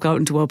everybody broke out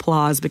into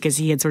applause because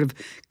he had sort of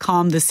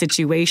calmed the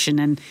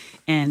situation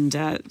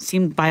and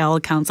seemed by all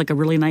accounts like a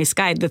really nice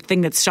guy. The thing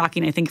that's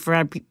shocking, I think,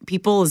 for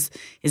people is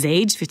his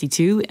age,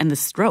 52, and the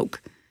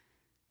stroke.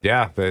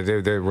 Yeah,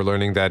 we're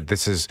learning that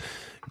this is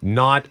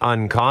not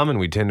uncommon.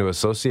 We tend to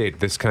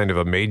associate this kind of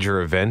a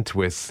major event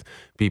with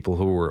people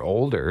who were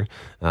older.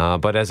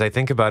 But as I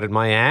think about it,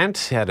 my aunt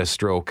had a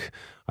stroke,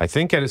 I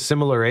think at a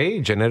similar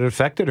age, and it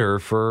affected her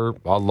for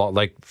a lot,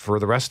 like for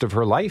the rest of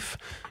her life.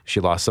 She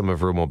lost some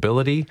of her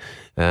mobility.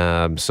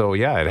 So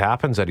yeah, it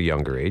happens at a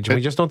younger age, and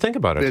we just don't think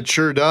about it. It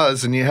sure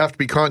does, and you have to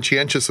be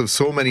conscientious of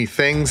so many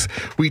things.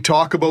 We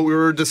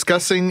were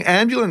discussing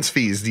ambulance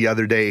fees the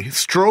other day.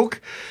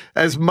 Stroke,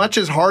 as much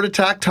as heart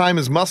attack time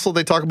is muscle,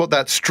 they talk about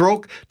that.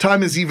 Stroke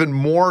time is even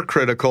more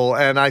critical,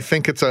 and I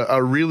think it's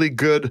a really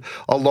good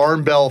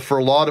alarm bell for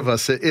a lot of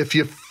us. If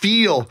you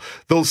feel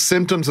those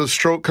symptoms of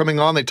stroke coming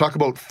on, they talk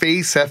about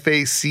FACE,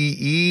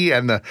 F-A-C-E,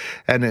 and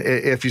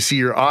if you see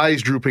your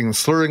eyes drooping and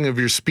slurring of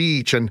your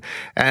speech, and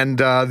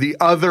the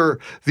other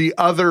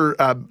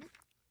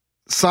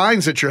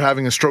signs that you're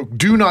having a stroke,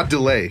 do not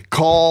delay.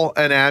 Call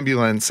an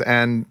ambulance.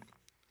 And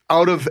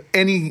out of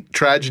any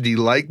tragedy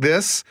like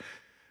this,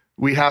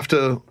 we have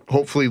to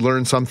hopefully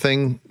learn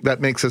something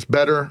that makes us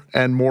better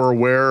and more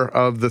aware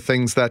of the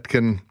things that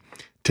can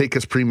take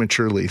us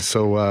prematurely.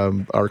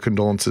 So our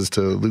condolences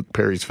to Luke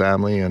Perry's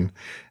family and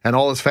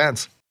all his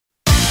fans.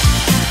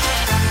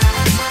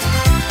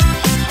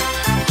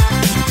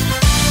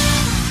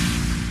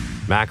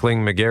 Mackling,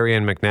 McGarry,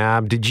 and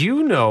McNabb, did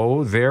you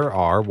know there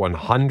are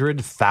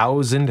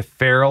 100,000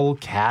 feral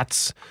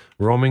cats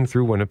roaming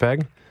through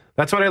Winnipeg?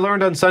 That's what I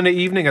learned on Sunday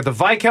evening at the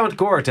Viscount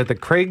Court at the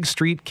Craig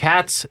Street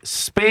Cats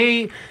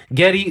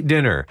Spaghetti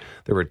Dinner.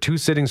 There were 2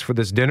 sittings for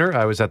this dinner.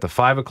 I was at the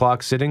 5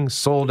 o'clock sitting,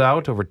 sold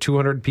out, over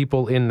 200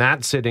 people in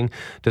that sitting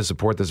to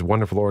support this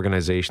wonderful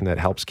organization that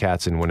helps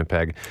cats in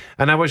Winnipeg.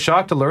 And I was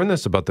shocked to learn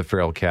this about the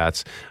feral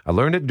cats. I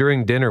learned it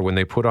during dinner when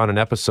they put on an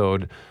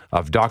episode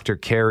of Dr.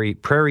 Carey,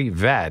 Prairie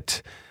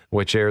Vet,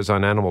 which airs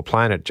on Animal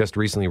Planet, just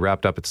recently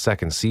wrapped up its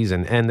 2nd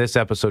season. And this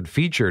episode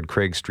featured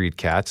Craig Street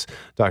Cats.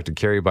 Dr.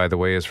 Carey, by the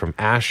way, is from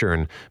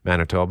Ashern,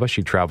 Manitoba.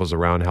 She travels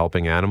around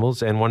helping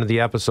animals. And one of the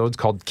episodes,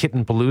 called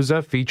Kitten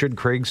Palooza, featured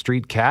Craig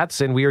Street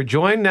Cats. And we are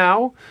joined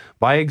now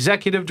by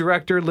Executive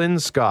Director Lynn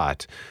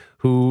Scott,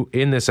 who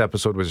in this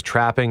episode was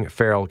trapping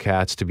feral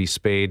cats to be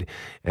spayed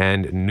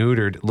and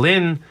neutered.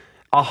 Lynn,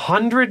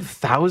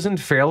 100,000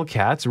 feral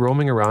cats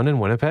roaming around in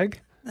Winnipeg?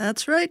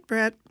 That's right,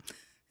 Brett.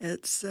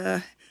 It's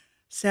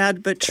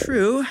sad but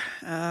true.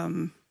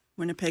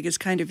 Winnipeg is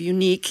kind of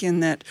unique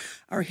in that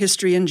our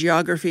history and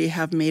geography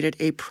have made it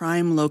a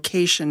prime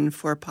location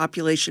for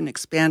population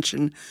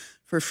expansion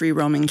for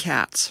free-roaming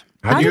cats.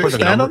 How do you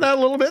expand on that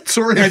a little bit?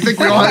 Sorry, I think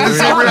we all have the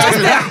same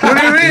reaction.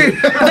 What do you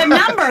mean? The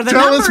number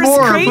Tell us is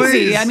more, crazy.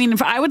 please. I mean,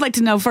 I would like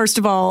to know, first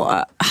of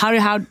all,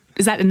 how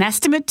is that an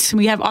estimate?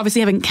 We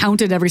haven't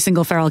counted every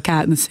single feral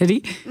cat in the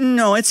city.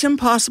 No, it's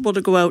impossible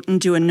to go out and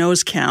do a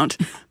nose count,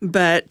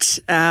 but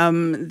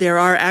there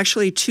are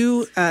actually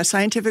 2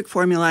 scientific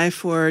formulae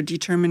for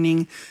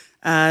determining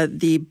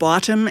the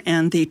bottom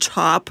and the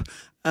top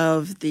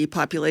of the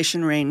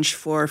population range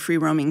for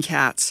free-roaming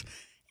cats.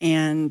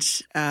 And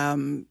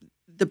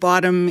the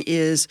bottom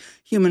is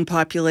human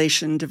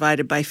population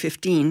divided by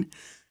 15.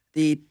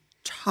 The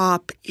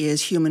top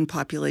is human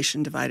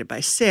population divided by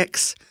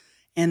 6.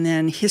 And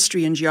then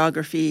history and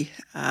geography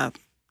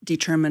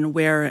determine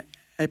where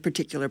a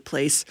particular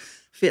place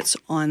fits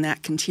on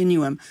that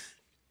continuum.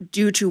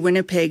 Due to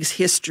Winnipeg's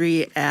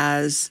history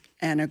as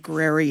an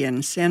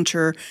agrarian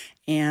center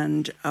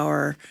and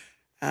our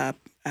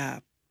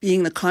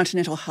being the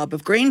continental hub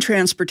of grain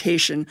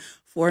transportation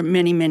for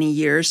many, many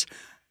years,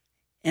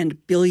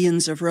 and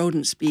billions of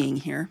rodents being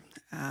here,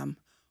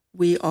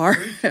 we are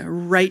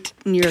right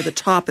near the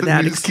top of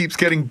that. The news keeps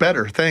getting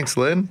better. Thanks,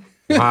 Lynn.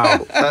 Wow,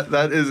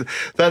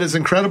 that is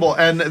incredible,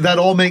 and that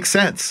all makes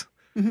sense.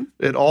 Mm-hmm.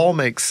 It all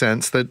makes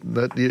sense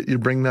that you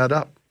bring that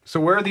up. So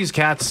where are these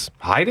cats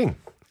hiding?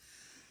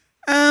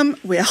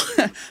 Well,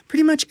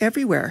 pretty much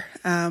everywhere.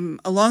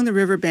 Along the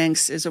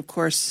riverbanks is, of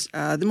course,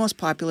 the most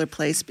popular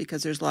place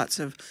because there's lots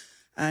of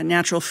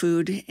natural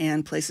food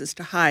and places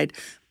to hide.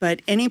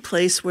 But any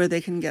place where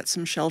they can get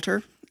some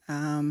shelter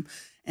and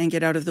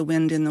get out of the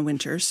wind in the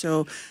winter.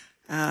 So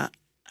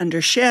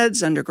under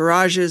sheds, under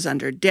garages,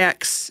 under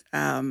decks.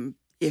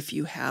 If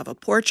you have a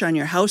porch on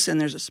your house and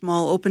there's a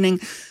small opening,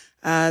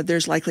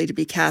 there's likely to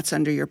be cats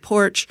under your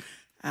porch.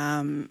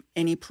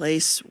 Any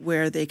place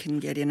where they can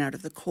get in out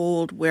of the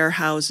cold,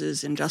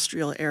 warehouses,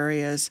 industrial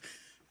areas.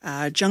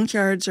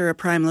 Junkyards are a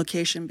prime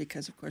location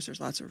because, of course,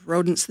 there's lots of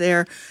rodents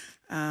there.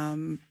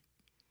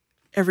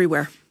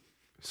 Everywhere.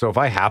 So if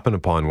I happen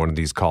upon one of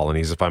these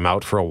colonies, if I'm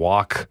out for a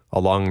walk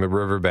along the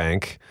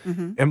riverbank,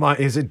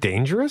 is it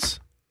dangerous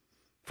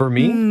for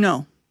me?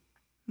 No.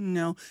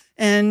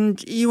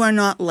 And you are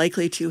not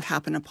likely to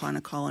happen upon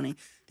a colony.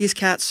 These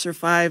cats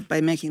survive by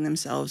making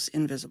themselves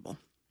invisible.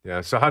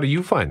 Yeah, so how do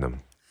you find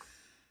them?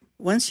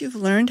 Once you've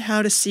learned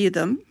how to see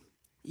them,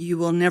 you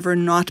will never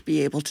not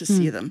be able to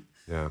see them.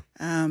 Yeah.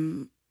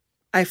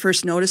 I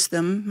first noticed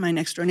them. My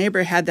next-door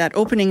neighbor had that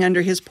opening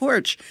under his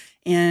porch,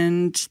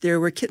 and there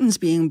were kittens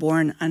being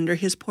born under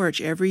his porch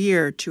every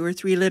year, 2 or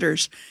 3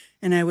 litters.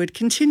 And I would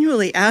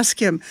continually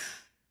ask him,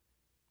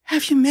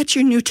 "Have you met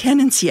your new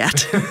tenants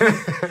yet?"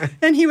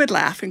 And he would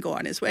laugh and go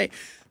on his way.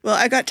 Well,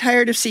 I got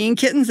tired of seeing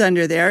kittens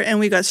under there, and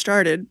we got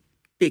started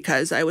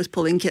because I was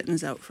pulling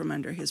kittens out from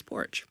under his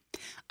porch.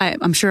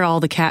 I'm sure all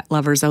the cat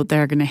lovers out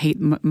there are going to hate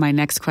my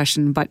next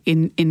question, but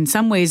in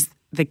some ways,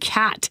 the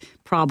cat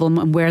problem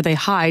and where they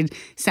hide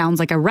sounds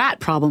like a rat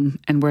problem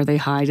and where they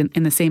hide,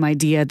 in the same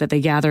idea that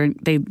they gather,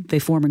 they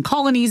form in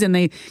colonies and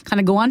they kind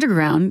of go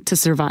underground to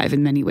survive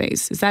in many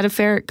ways. Is that a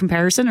fair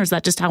comparison, or is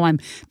that just how I'm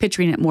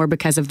picturing it more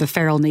because of the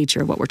feral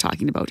nature of what we're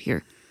talking about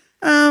here?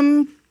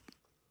 I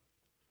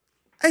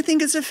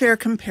think it's a fair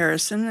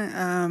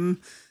comparison.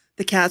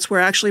 The cats were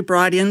actually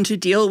brought in to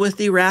deal with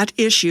the rat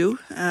issue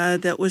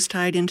that was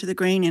tied into the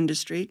grain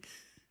industry.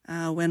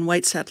 When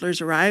white settlers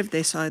arrived,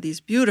 they saw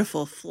these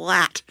beautiful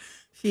flat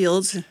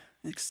fields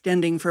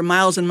extending for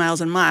miles and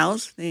miles and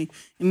miles. They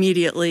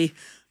immediately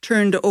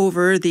turned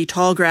over the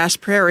tall grass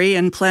prairie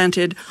and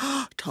planted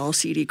tall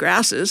seedy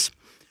grasses,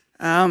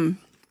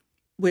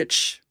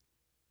 which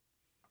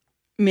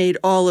made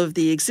all of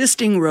the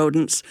existing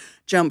rodents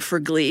jump for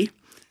glee.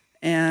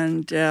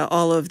 And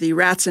all of the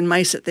rats and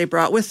mice that they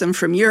brought with them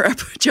from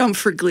Europe jump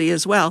for glee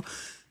as well.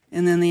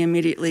 And then they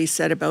immediately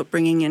set about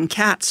bringing in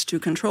cats to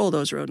control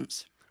those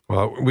rodents.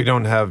 Well, we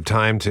don't have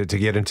time to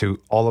get into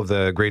all of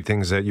the great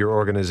things that your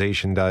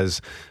organization does.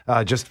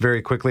 Just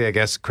very quickly, I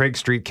guess, Craig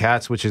Street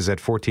Cats, which is at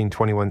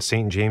 1421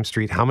 St. James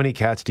Street. How many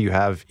cats do you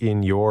have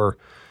in your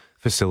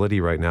facility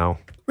right now?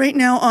 Right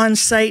now on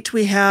site,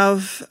 we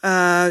have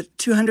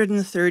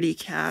 230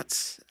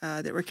 cats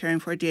that we're caring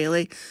for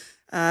daily,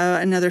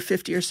 another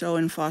 50 or so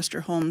in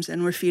foster homes,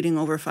 and we're feeding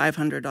over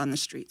 500 on the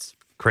streets.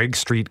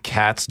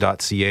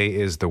 CraigStreetCats.ca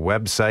is the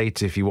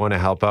website if you want to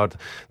help out.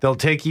 They'll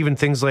take even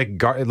things like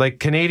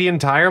Canadian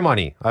Tire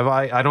money.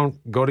 I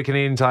don't go to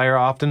Canadian Tire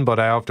often, but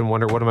I often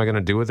wonder, what am I going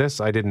to do with this?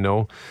 I didn't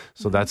know.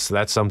 So that's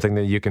something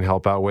that you can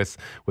help out with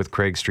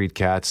Craig Street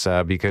Cats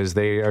because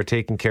they are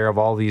taking care of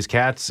all these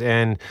cats.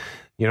 And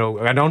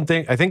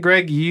I think,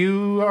 Greg,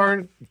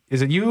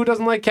 is it you who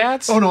doesn't like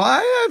cats? Oh, no,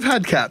 I've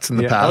had cats in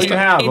the past. Oh, you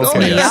have? It's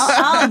Okay. me.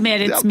 I'll admit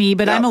it's me,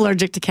 but I'm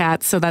allergic to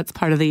cats, so that's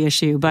part of the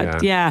issue.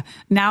 But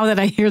now that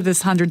I hear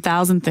this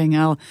 100,000 thing,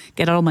 I'll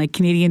get all my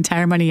Canadian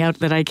Tire money out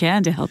that I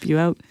can to help you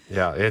out.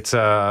 Yeah, it's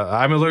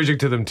I'm allergic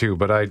to them too,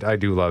 but I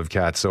do love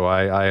cats, so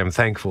I am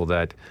thankful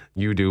that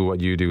you do what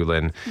you do,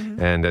 Lynn.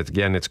 Mm-hmm. And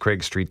again, it's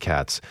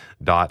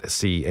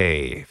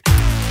CraigStreetCats.ca.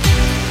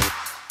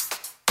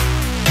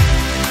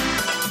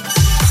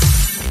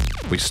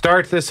 We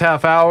start this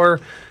half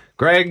hour,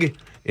 Greg,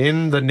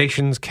 in the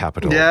nation's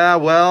capital. Yeah,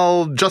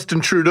 well,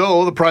 Justin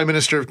Trudeau, the Prime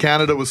Minister of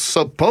Canada, was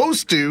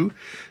supposed to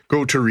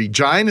go to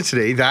Regina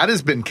today. That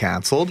has been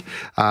cancelled.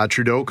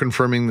 Trudeau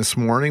confirming this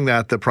morning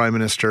that the Prime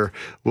Minister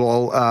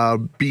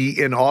will be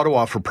in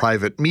Ottawa for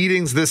private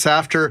meetings. This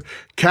after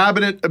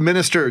Cabinet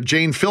Minister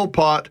Jane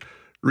Philpott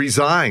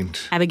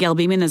resigned. Abigail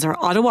Bimman is our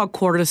Ottawa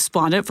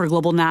correspondent for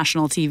Global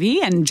National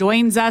TV and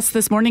joins us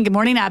this morning. Good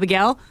morning,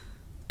 Abigail.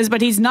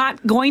 But he's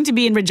not going to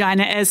be in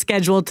Regina as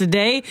scheduled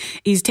today.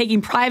 He's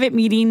taking private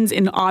meetings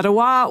in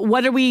Ottawa.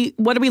 What are we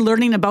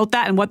learning about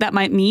that and what that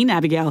might mean,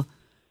 Abigail?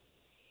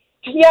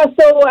 Yeah,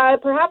 so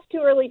perhaps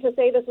too early to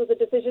say this was a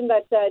decision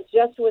that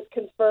just was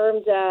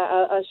confirmed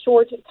a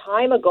short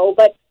time ago,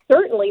 but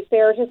certainly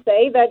fair to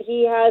say that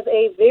he has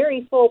a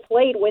very full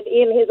plate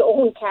within his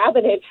own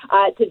cabinet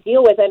to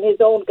deal with and his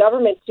own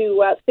government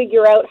to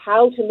figure out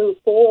how to move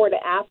forward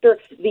after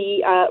the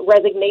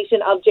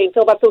resignation of Jane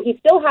Philpott. So he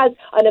still has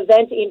an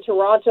event in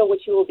Toronto,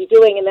 which he will be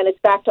doing, and then it's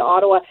back to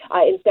Ottawa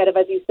instead of,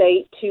 as you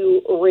say,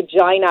 to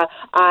Regina.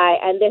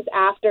 And this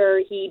after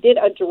he did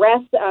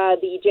address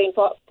the Jane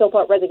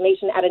Philpott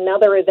resignation at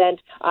another event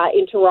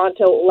in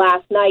Toronto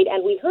last night.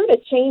 And we heard a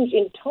change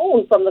in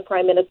tone from the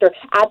Prime Minister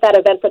at that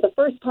event. For the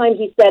first time,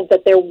 he said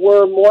that there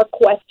were more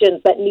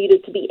questions that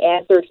needed to be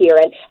answered here.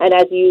 And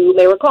as you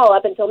may recall,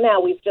 up until now,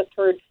 we've just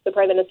heard the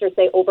Prime Minister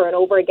say over and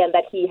over again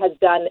that he has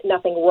done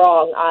nothing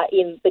wrong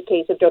in the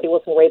case of Jody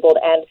Wilson-Raybould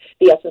and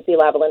the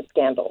SNC-Lavalin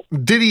scandal.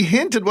 Did he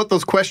hint at what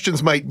those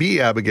questions might be,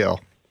 Abigail?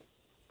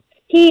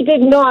 He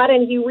did not,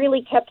 and he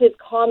really kept his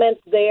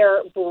comments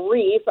there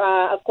brief.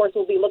 Of course,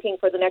 we'll be looking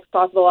for the next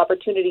possible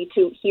opportunity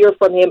to hear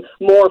from him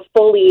more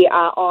fully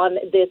on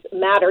this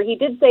matter. He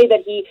did say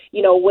that he,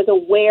 was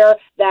aware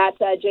that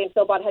Jane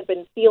Philpott had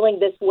been feeling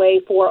this way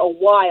for a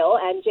while,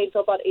 and Jane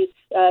Philpott is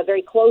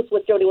very close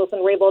with Jody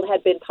Wilson-Raybould,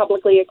 had been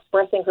publicly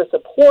expressing her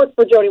support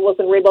for Jody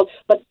Wilson-Raybould,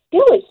 but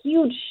still a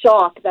huge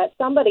shock that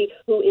somebody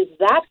who is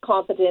that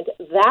competent,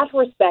 that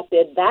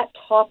respected, that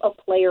top a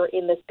player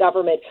in this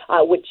government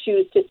would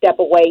choose to step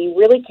away. You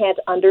really can't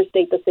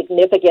understate the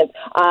significance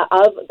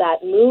of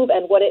that move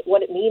and what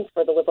it means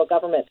for the Liberal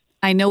government.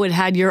 I know it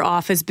had your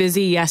office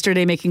busy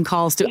yesterday making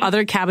calls to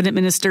other cabinet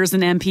ministers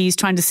and MPs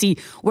trying to see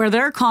where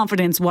their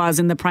confidence was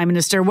in the Prime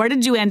Minister. Where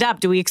did you end up?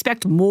 Do we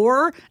expect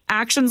more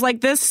actions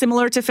like this,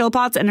 similar to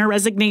Philpott's and her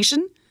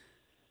resignation?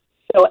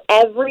 So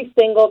every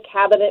single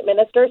cabinet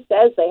minister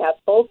says they have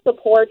full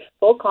support,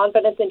 full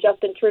confidence in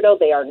Justin Trudeau.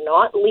 They are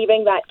not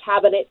leaving that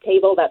cabinet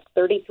table. That's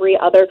 33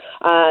 other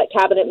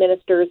cabinet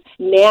ministers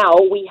now.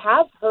 We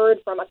have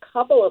heard from a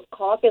couple of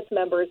caucus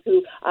members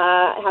who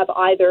have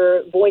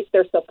either voiced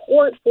their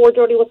support for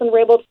Jody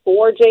Wilson-Raybould,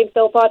 for Jane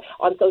Philpott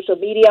on social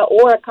media,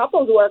 or a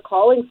couple who are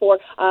calling for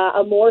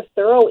a more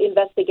thorough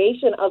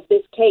investigation of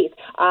this case.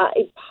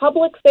 A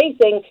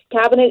public-facing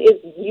cabinet is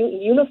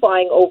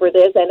unifying over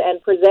this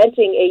and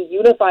presenting a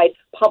unified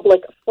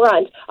public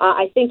front.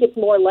 I think it's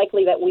more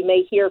likely that we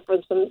may hear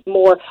from some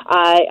more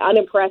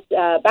unimpressed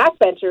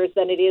backbenchers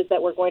than it is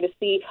that we're going to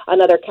see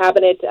another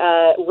cabinet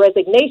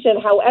resignation.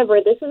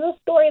 However, this is a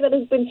story that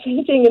has been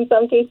changing in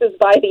some cases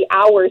by the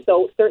hour,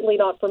 so certainly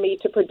not for me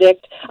to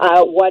predict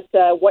what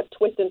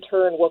twist and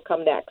turn will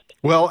come next.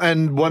 Well,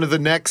 and one of the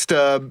next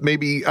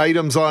maybe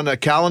items on a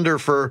calendar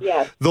for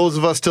those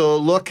of us to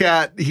look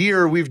at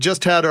here, we've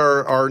just had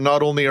our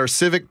not only our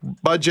civic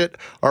budget,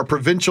 our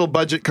provincial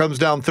budget comes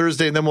down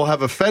Thursday, and then we'll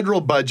have a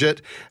federal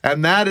budget,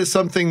 and that is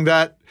something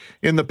that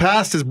in the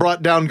past has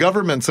brought down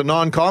governments, a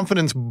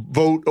non-confidence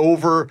vote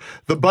over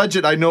the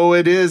budget. I know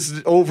it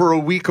is over a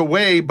week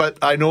away, but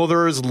I know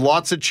there is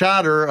lots of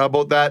chatter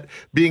about that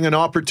being an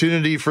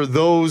opportunity for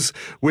those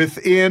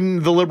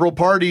within the Liberal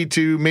Party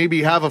to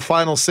maybe have a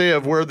final say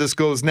of where this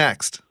goes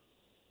next.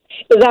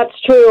 That's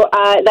true.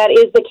 That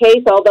is the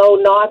case, although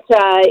not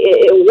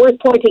worth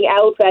pointing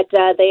out that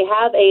they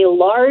have a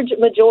large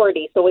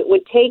majority, so it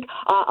would take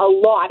a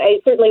lot.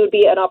 It certainly would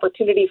be an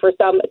opportunity for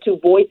some to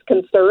voice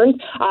concerns,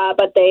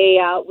 but they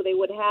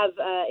would have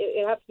it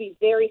would have to be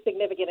very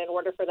significant in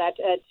order for that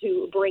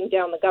to bring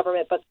down the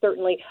government. But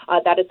certainly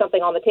that is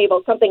something on the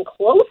table. Something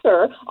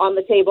closer on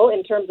the table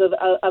in terms of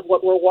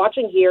what we're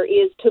watching here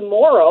is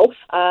tomorrow.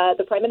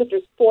 The Prime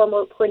Minister's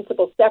former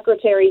principal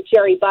secretary,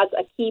 Jerry Butts,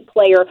 a key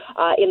player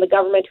in the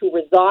government who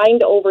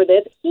resigned over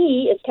this.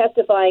 He is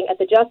testifying at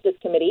the Justice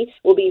Committee.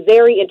 Will be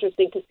very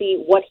interesting to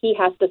see what he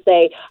has to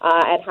say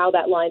and how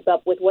that lines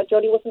up with what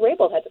Jody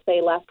Wilson-Raybould had to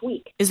say last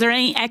week. Is there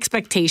any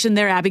expectation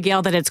there,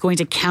 Abigail, that it's going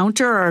to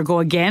counter or go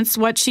against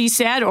what she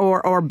said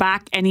or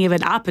back any of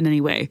it up in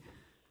any way?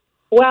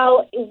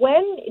 Well,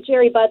 when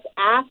Jerry Butts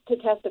asked to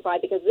testify,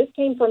 because this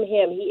came from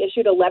him, he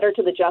issued a letter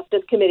to the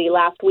Justice Committee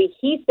last week.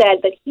 He said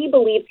that he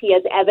believes he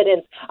has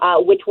evidence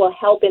which will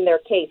help in their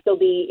case. So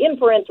the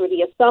inference or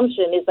the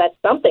assumption is that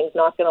something's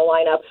not going to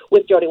line up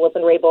with Jody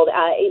Wilson-Raybould's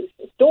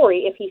story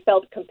if he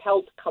felt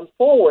compelled to come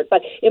forward.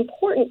 But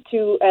important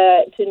to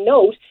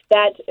note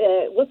that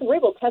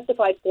Wilson-Raybould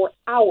testified for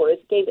hours,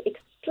 gave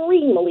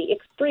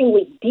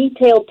extremely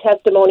detailed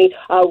testimony,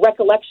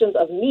 recollections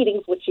of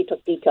meetings, which she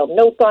took detailed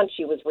notes on.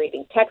 She was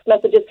reading text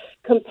messages.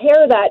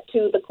 Compare that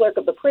to the clerk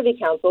of the Privy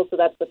Council, so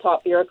that's the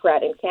top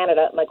bureaucrat in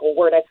Canada, Michael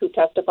Wernick, who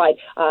testified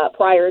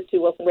prior to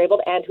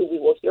Wilson-Raybould and who we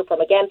will hear from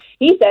again.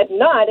 He said,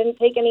 no, I didn't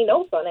take any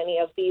notes on any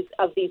of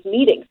these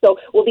meetings. So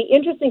it will be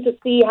interesting to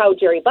see how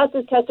Jerry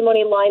Butts'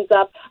 testimony lines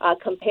up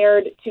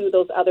compared to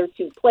those other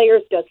two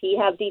players. Does he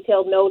have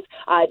detailed notes?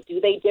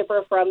 Do they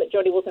differ from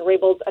Jody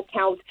Wilson-Raybould's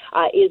account?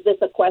 Is this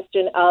a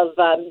question of,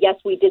 yes,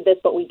 we did this,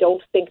 but we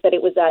don't think that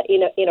it was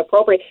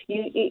inappropriate?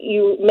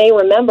 You may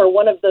remember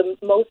one of the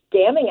most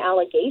damning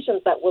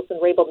allegations that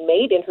Wilson-Raybould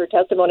made in her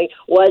testimony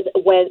was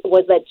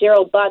that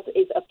Gerald Butts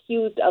is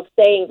accused of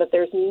saying that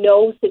there's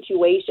no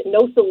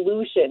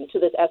solution to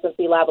this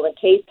SNC-Lavalin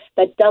case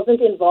that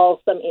doesn't involve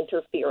some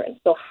interference.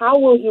 So how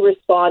will he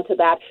respond to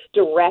that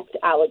direct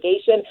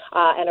allegation?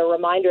 And a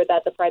reminder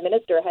that the Prime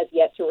Minister has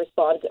yet to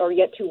respond or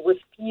yet to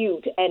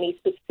refute any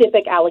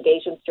specific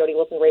allegations Jody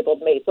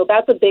Wilson-Raybould made. So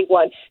that's a big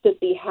one to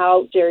see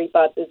how Jerry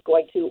Butts is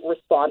going to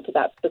respond to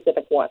that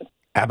specific one.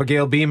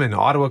 Abigail Bimman,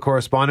 Ottawa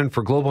correspondent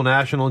for Global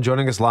National,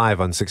 joining us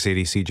live on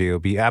 680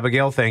 CJOB.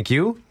 Abigail, thank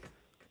you.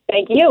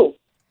 Thank you.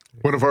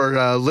 One of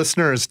our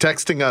listeners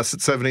texting us at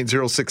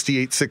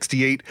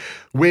 780-6868,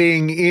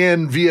 weighing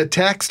in via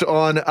text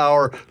on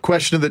our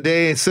question of the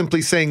day,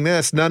 simply saying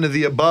this: none of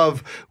the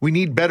above. We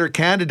need better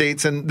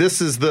candidates. And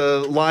this is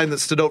the line that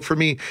stood out for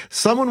me.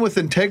 Someone with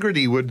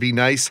integrity would be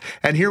nice.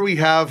 And here we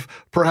have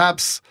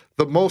perhaps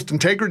the most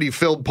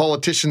integrity-filled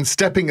politicians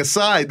stepping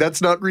aside.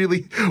 That's not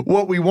really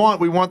what we want.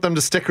 We want them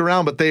to stick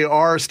around, but they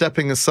are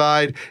stepping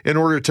aside in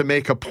order to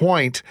make a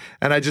point.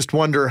 And I just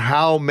wonder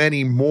how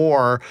many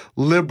more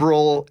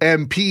Liberal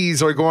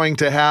MPs are going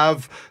to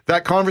have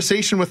that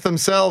conversation with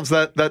themselves,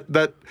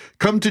 that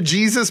come to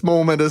Jesus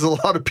moment, as a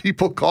lot of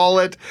people call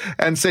it,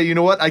 and say, you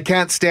know what, I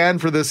can't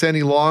stand for this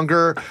any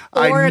longer.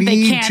 Or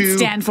they can't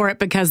stand for it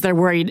because they're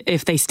worried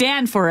if they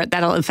stand for it,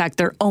 that'll affect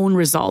their own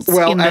results.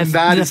 Well, and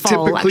that is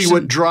typically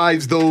what drives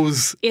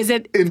those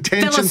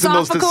intentions and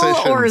those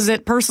decisions. Or is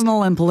it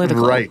personal and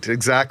political? Right,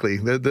 exactly.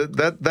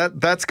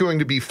 That's going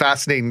to be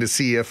fascinating to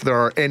see if there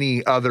are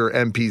any other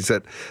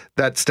MPs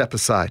that step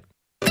aside.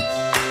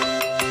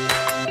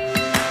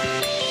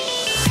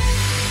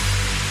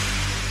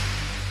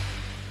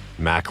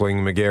 Mackling,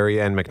 McGarry,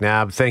 and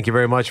McNabb, thank you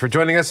very much for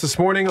joining us this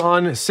morning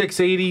on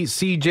 680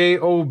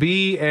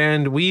 CJOB.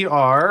 And we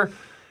are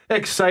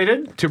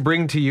excited to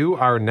bring to you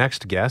our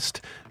next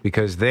guest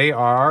because they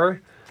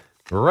are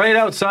right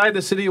outside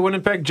the city of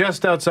Winnipeg,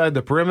 just outside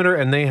the perimeter,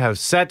 and they have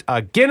set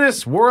a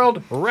Guinness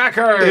World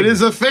Record. It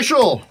is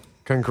official.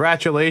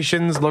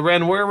 Congratulations,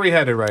 Loren. Where are we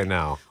headed right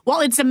now?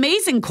 Well, it's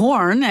amazing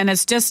corn, and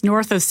it's just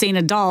north of St.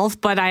 Adolphe,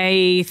 but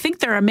I think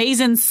they're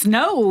amazing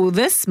snow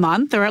this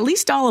month, or at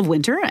least all of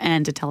winter.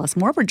 And to tell us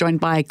more, we're joined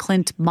by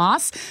Clint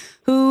Moss,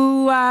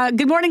 who,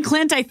 good morning,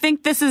 Clint. I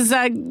think this is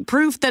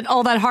proof that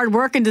all that hard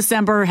work in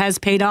December has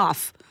paid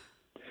off.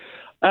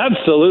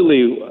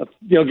 Absolutely.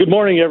 Good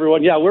morning,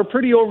 everyone. Yeah, we're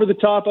pretty over the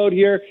top out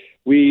here.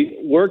 We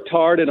worked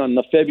hard, and on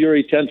the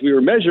February 10th, we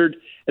were measured,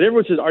 and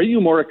everyone says, are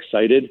you more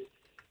excited?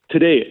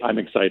 Today, I'm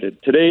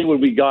excited. Today, when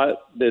we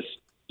got this,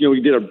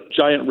 we did a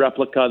giant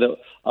replica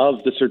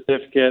of the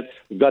certificate.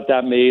 We've got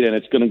that made, and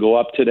it's going to go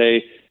up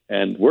today,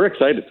 and we're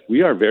excited.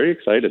 We are very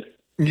excited.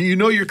 You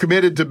know you're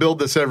committed to build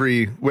this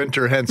every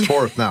winter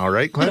henceforth now,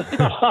 right, Clint?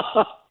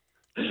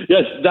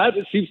 Yes, that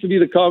seems to be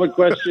the common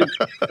question.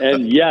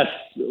 And yes,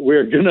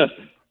 we're going to...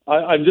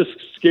 I'm just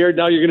scared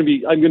now. I'm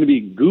going to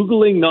be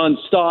Googling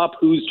nonstop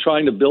who's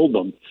trying to build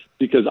them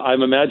because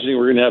I'm imagining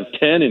we're going to have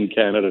 10 in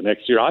Canada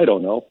next year. I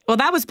don't know. Well,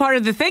 that was part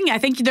of the thing. I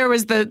think there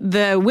was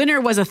the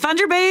winner was a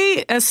Thunder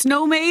Bay, a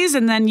snow maze,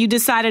 and then you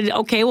decided,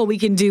 okay, well, we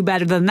can do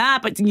better than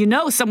that. But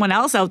someone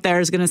else out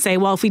there is going to say,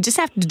 well, if we just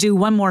have to do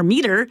one more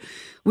meter,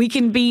 we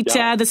can beat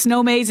the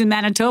snow maze in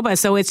Manitoba.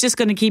 So it's just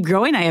going to keep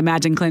growing, I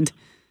imagine, Clint.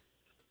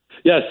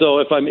 Yeah, so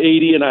if I'm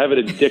 80 and I have an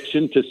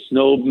addiction to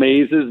snow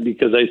mazes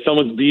because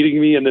someone's beating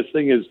me and this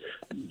thing is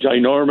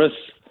ginormous,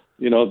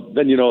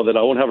 then you know that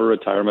I won't have a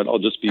retirement. I'll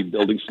just be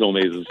building snow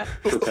mazes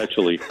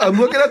perpetually. I'm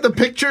looking at the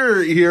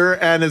picture here,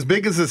 and as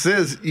big as this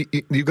is,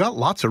 you got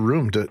lots of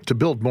room to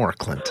build more,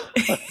 Clint.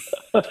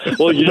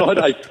 Well, you know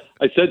what? I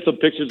sent some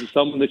pictures to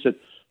someone. They said,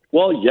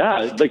 well,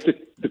 yeah, like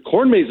the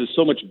corn maze is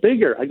so much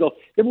bigger. I go,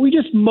 yeah, but we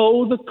just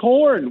mow the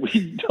corn.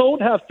 We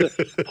don't have to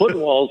put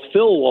walls,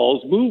 fill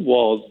walls, move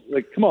walls.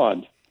 Like, come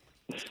on.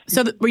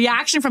 So the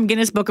reaction from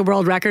Guinness Book of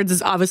World Records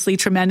is obviously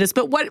tremendous.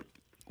 But what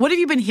have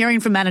you been hearing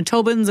from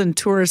Manitobans and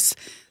tourists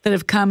that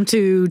have come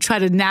to try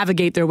to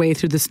navigate their way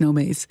through the snow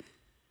maze?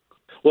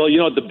 Well,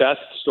 the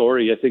best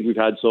story I think we've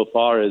had so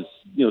far is,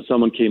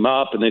 someone came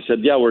up and they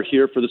said, yeah, we're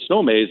here for the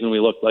snow maze. And we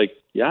looked like,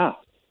 yeah,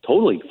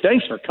 totally.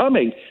 Thanks for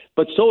coming.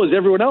 But so is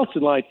everyone else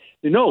in line.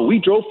 We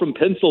drove from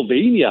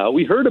Pennsylvania.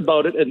 We heard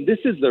about it, and this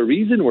is the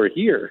reason we're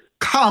here.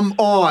 Come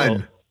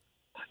on.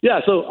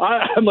 So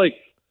I'm like,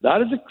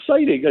 that is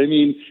exciting. I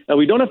mean, and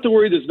we don't have to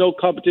worry. There's no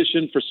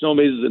competition for snow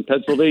mazes in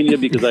Pennsylvania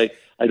because I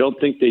don't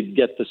think they'd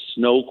get the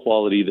snow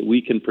quality that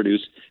we can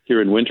produce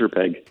here in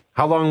Winterpeg.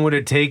 How long would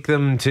it take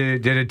them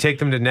did it take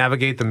them to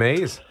navigate the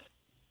maze?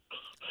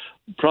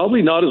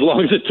 Probably not as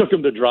long as it took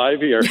them to drive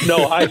here.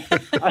 No, I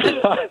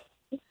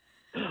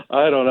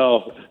don't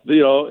know.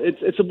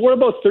 It's we're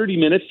about 30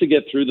 minutes to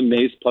get through the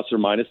maze, plus or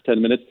minus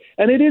 10 minutes,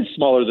 and it is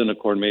smaller than a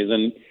corn maze.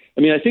 And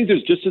I mean, I think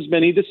there's just as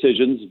many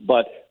decisions,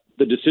 but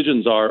the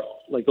decisions are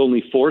like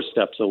only 4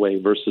 steps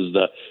away versus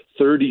the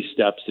 30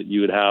 steps that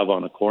you would have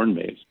on a corn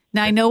maze.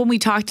 Now, I know when we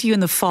talked to you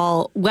in the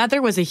fall,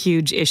 weather was a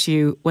huge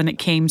issue when it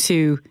came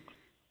to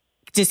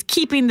just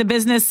keeping the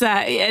business,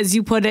 as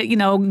you put it,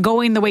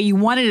 going the way you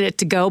wanted it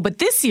to go. But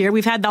this year,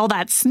 we've had all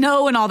that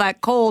snow and all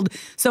that cold.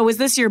 So is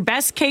this your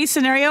best case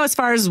scenario as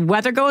far as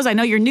weather goes? I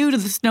know you're new to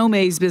the snow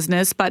maze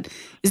business, but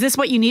is this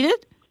what you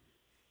needed?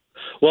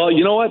 Well,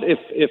 you know what?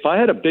 If I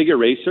had a big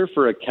eraser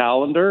for a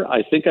calendar,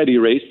 I think I'd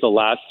erase the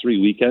last 3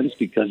 weekends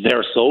because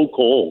they're so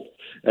cold.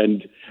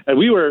 And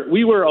we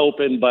were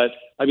open, but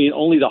I mean,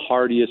 only the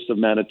hardiest of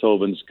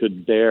Manitobans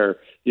could bear,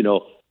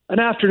 an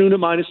afternoon at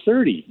minus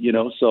 30,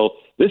 So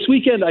this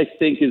weekend, I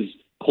think, is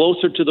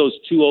closer to those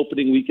 2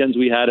 opening weekends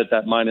we had at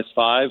that minus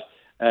 5.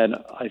 And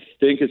I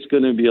think it's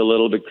going to be a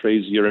little bit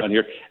crazy around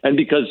here. And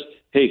because,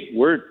 hey,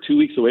 we're 2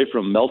 weeks away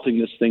from melting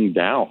this thing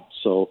down.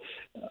 So,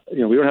 we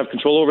don't have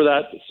control over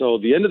that. So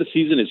the end of the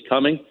season is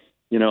coming,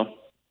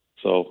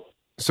 so.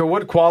 So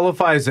what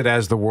qualifies it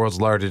as the world's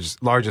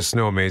largest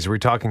snow maze? Are we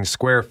talking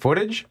square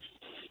footage?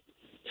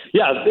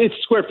 Yeah, it's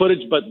square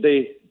footage, but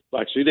they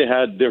had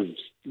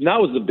that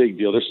was the big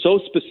deal. They're so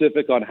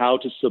specific on how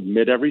to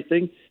submit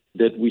everything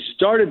that we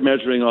started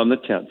measuring on the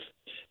 10th.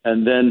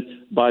 And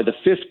then by the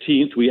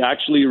 15th, we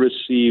actually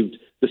received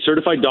the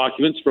certified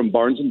documents from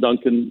Barnes &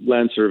 Duncan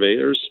Land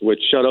Surveyors, which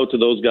shout out to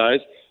those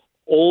guys,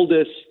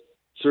 oldest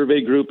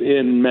survey group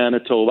in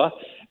Manitoba,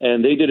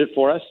 and they did it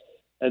for us.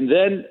 And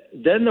then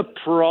the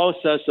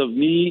process of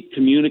me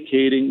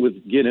communicating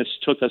with Guinness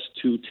took us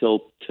till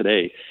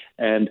today.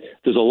 And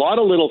there's a lot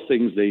of little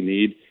things they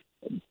need.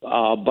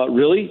 But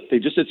really,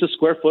 it's a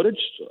square footage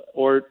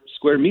or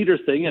square meter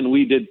thing, and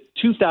we did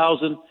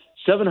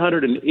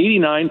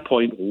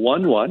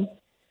 2,789.11,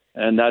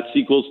 and that's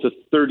equals to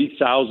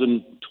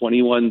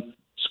 30,021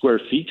 square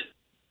feet.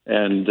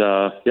 And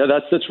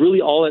that's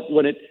really all it.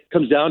 When it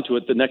comes down to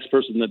it, the next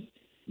person that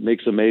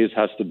makes a maze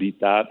has to beat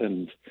that,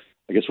 and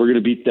I guess we're going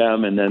to beat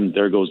them, and then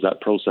there goes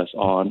that process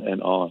on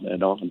and on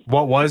and on.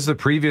 What was the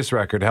previous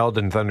record held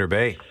in Thunder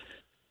Bay?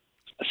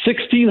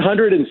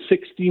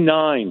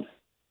 1,669.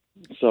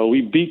 So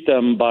we beat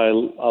them by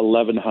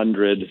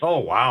 1,100. Oh,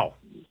 wow.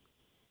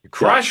 You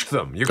crushed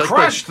them. You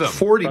crushed them.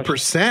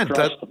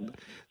 40%.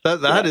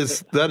 That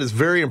is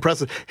very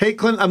impressive. Hey,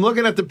 Clint, I'm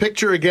looking at the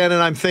picture again,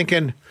 and I'm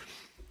thinking,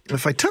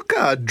 if I took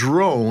a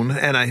drone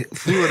and I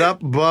flew it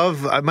up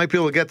above, I might be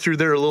able to get through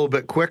there a little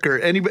bit quicker.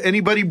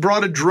 Anybody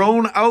brought a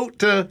drone out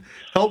to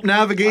help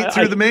navigate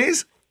through the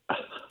maze?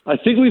 I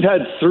think we've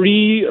had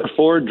 3 or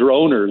 4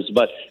 droners,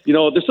 but,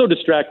 they're so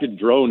distracted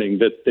droning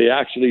that they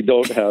actually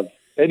don't have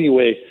any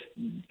way.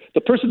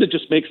 The person that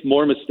just makes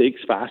more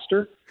mistakes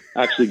faster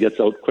actually gets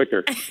out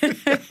quicker.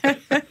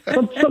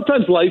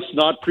 Sometimes life's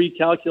not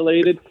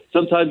pre-calculated.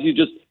 Sometimes you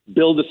just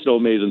build a snow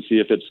maze and see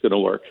if it's going to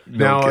work.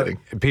 Now,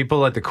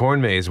 people at the corn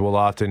maze will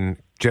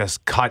often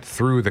just cut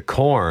through the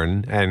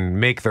corn and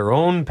make their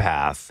own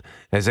path.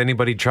 Has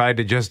anybody tried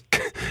to just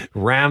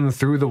ram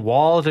through the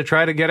wall to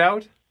try to get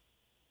out?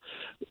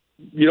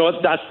 You know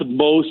what? That's the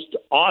most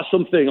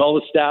awesome thing. All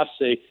the staff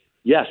say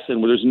yes,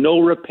 and there's no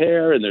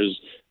repair, and there's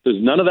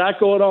none of that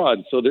going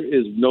on, so there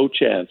is no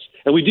chance.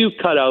 And we do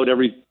cut out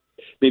every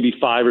maybe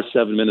 5 or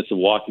 7 minutes of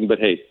walking, but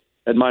hey,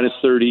 at minus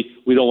 30.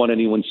 We don't want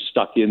anyone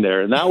stuck in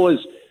there. And that was,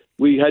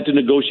 we had to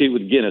negotiate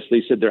with Guinness.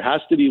 They said there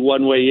has to be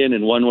one way in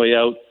and one way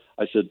out.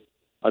 I said,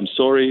 I'm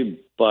sorry,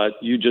 but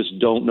you just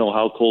don't know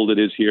how cold it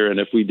is here. And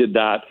if we did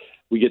that,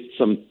 we get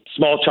some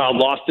small child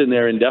lost in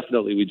there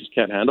indefinitely. We just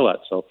can't handle that.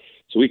 So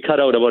we cut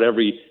out about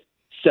every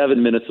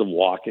 7 minutes of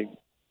walking.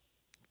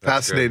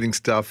 Fascinating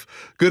stuff.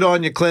 Good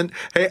on you, Clint.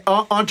 Hey,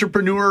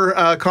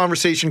 entrepreneur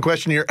conversation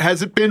question here.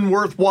 Has it been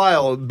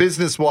worthwhile,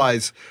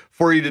 business-wise,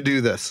 for you to do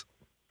this?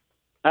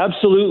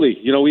 Absolutely.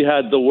 You know, we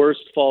had the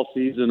worst fall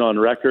season on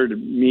record,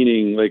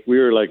 meaning like we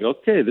were like,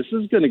 okay, this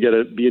is going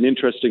to be an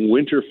interesting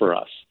winter for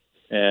us.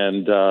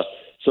 And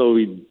so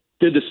we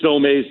did the snow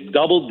maze,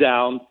 doubled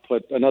down,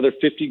 put another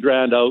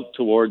 $50,000 out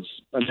towards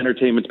an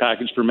entertainment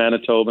package for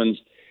Manitobans.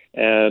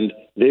 And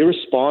they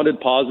responded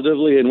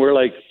positively, and we're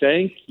like,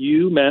 thank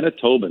you,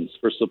 Manitobans,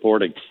 for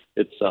supporting.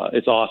 It's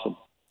awesome.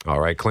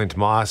 All right, Clint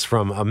Moss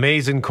from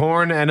Amazing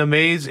Corn and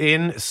Amaze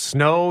in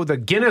Snow, the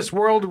Guinness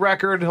World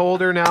Record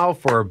holder now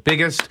for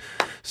biggest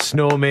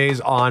snow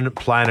maze on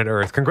planet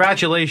Earth.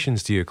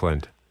 Congratulations to you,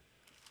 Clint.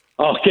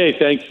 Okay,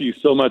 thank you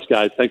so much,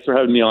 guys. Thanks for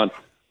having me on.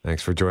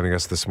 Thanks for joining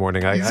us this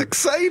morning. He's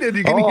excited.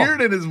 You can hear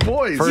it in his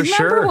voice. For you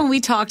remember when we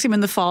talked to him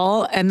in the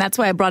fall, and that's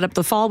why I brought up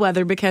the fall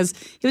weather, because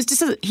it was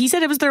just he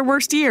said it was their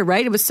worst year,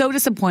 right? It was so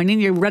disappointing.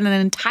 You're running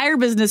an entire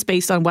business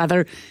based on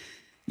weather.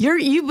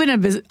 You've been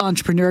an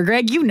entrepreneur,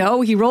 Greg. You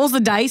know he rolls the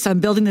dice on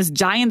building this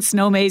giant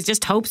snow maze,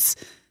 just hopes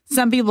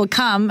some people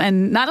come,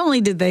 and not only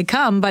did they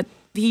come, but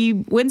he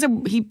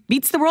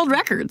beats the world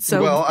record.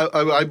 So, well,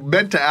 I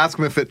meant to ask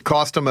him if it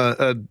cost him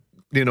a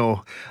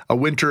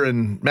winter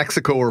in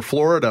Mexico or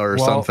Florida or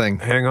something.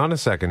 Hang on a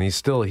second. He's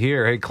still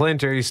here. Hey,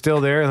 Clint, are you still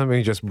there? Let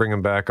me just bring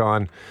him back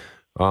on.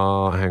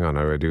 Hang on.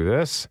 How do I do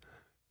this?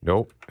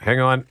 Nope.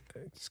 Hang on.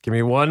 Just give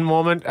me one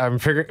moment. I'm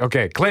figuring.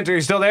 Okay, Clint, are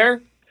you still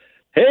there?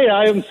 Hey,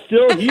 I am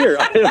still here.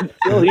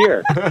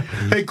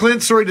 Hey,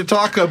 Clint, sorry to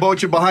talk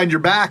about you behind your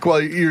back while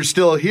you're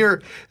still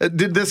here.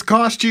 Did this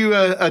cost you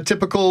a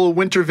typical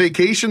winter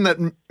vacation that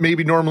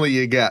maybe normally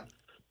you get?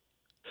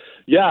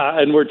 Yeah,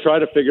 and we're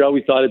trying to figure out.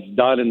 We thought it's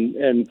done,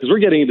 and because we're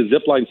getting into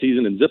zipline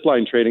season and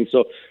zipline training,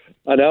 so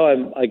now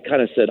I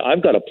kind of said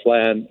I've got to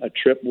plan a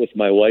trip with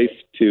my wife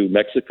to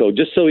Mexico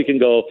just so we can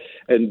go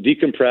and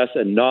decompress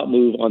and not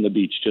move on the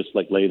beach, just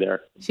like lay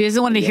there. She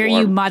doesn't want to hear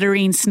you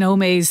muttering snow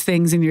maze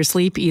things in your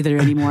sleep either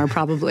anymore,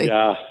 probably.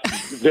 Yeah,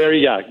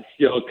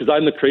 because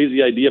I'm the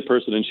crazy idea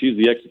person and she's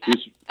the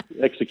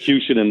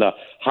execution and the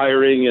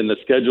hiring and the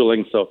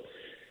scheduling. So,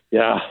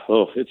 yeah,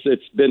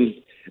 it's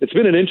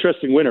been an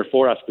interesting winter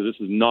for us because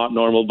this is not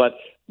normal. But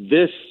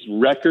this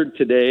record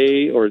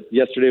today or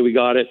yesterday we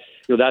got it.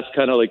 That's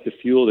kind of like the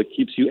fuel that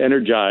keeps you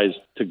energized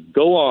to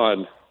go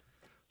on.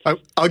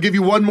 I'll give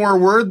you one more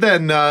word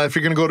then if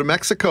you're going to go to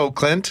Mexico,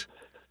 Clint.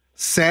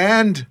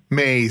 Sand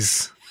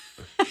maze.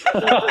 I'm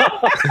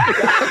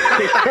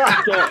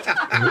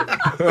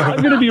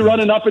going to be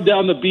running up and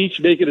down the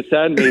beach making a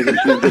sand maze and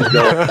she's going to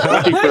go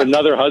looking for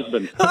another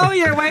husband. Oh,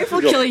 your wife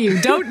will kill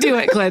you. Don't do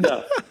it, Clint.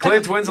 Yeah.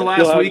 Clint, when's the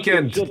last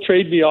weekend? She'll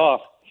trade me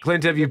off.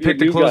 Clint, have you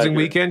picked a closing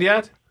weekend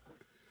yet?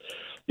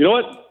 You know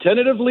what?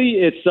 Tentatively,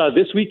 it's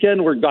this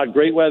weekend. We've got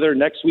great weather.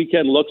 Next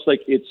weekend looks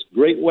like it's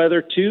great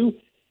weather too.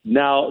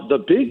 Now, the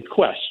big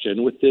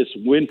question with this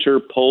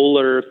winter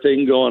polar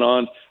thing going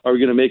on, are we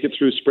going to make it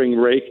through spring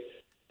break?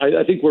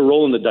 I think we're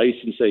rolling the dice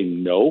and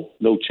saying no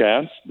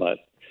chance. But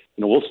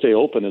we'll stay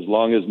open as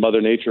long as Mother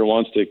Nature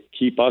wants to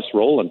keep us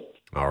rolling.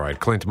 All right,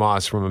 Clint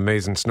Moss from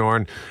Amazing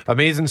Snoring.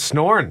 Amazing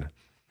Snoring.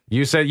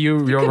 You said you're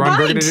on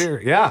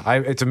Burgundy. Yeah,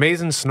 it's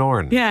Amazing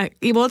Snoring. Yeah,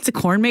 well, it's a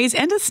corn maze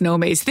and a snow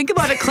maze. Think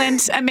about it,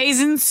 Clint.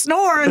 Amazing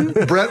Snoring.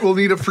 Brett will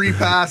need a free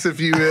pass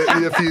if you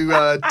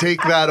take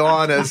that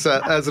on as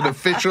an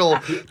official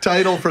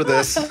title for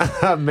this.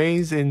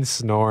 Amazing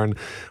Snoring.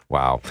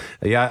 Wow.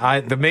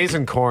 Yeah, the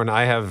Amazing Corn.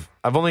 I've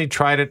only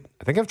tried it.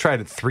 I think I've tried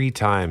it 3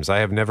 times. I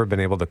have never been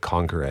able to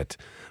conquer it,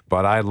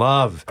 but I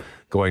love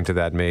going to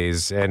that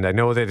maze, and I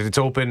know that it's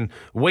open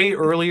way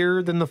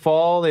earlier than the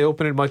fall. They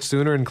open it much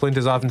sooner, and Clint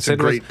has often said,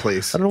 "It's a great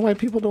place." I don't know why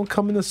people don't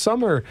come in the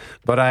summer,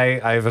 but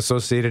I've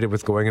associated it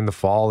with going in the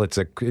fall. It's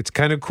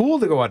kind of cool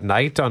to go at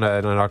night on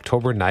an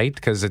October night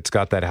because it's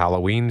got that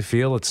Halloween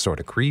feel. It's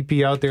sort of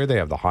creepy out there. They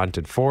have the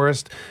haunted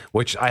forest,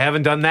 which I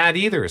haven't done that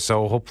either.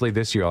 So hopefully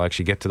this year I'll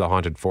actually get to the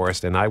haunted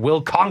forest, and I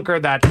will conquer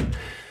that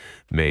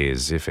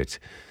maze if it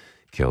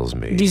kills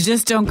me. You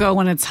just don't go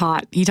when it's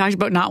hot. He talked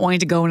about not wanting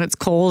to go when it's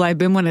cold. I've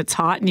been when it's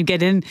hot and you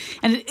get in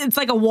and it's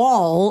like a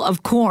wall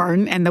of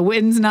corn and the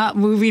wind's not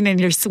moving and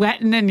you're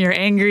sweating and you're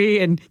angry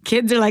and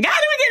kids are like, how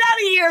do we get out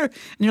of here?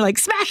 And you're like,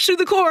 smash through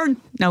the corn.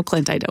 No,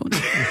 Clint, I don't.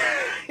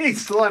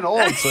 He's still an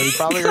old, so he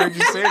probably heard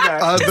you say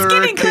that.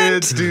 Other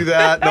kids do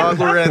that, not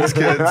Lorenz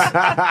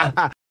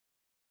kids.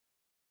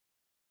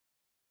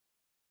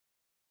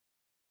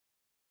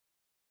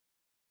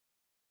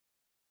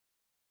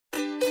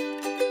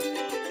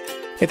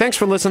 Hey, thanks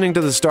for listening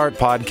to the Start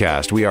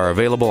Podcast. We are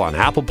available on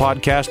Apple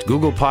Podcast,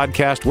 Google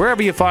Podcast,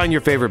 wherever you find your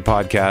favorite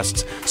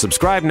podcasts.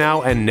 Subscribe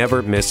now and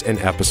never miss an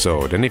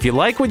episode. And if you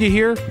like what you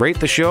hear, rate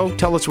the show,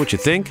 tell us what you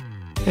think.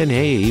 And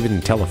hey,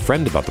 even tell a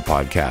friend about the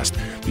podcast.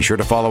 Be sure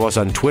to follow us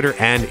on Twitter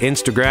and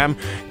Instagram.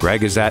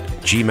 Greg is at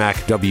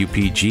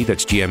GMACWPG.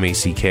 That's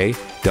GMACK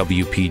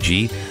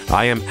WPG.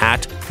 I am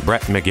at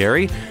Brett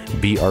McGarry,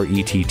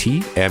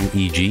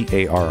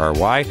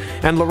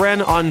 BRETTMEGARRY. And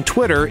Loren on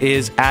Twitter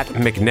is at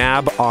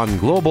McNabb on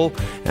Global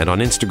and on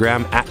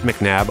Instagram at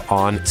McNabb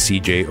on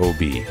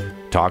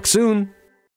CJOB. Talk soon.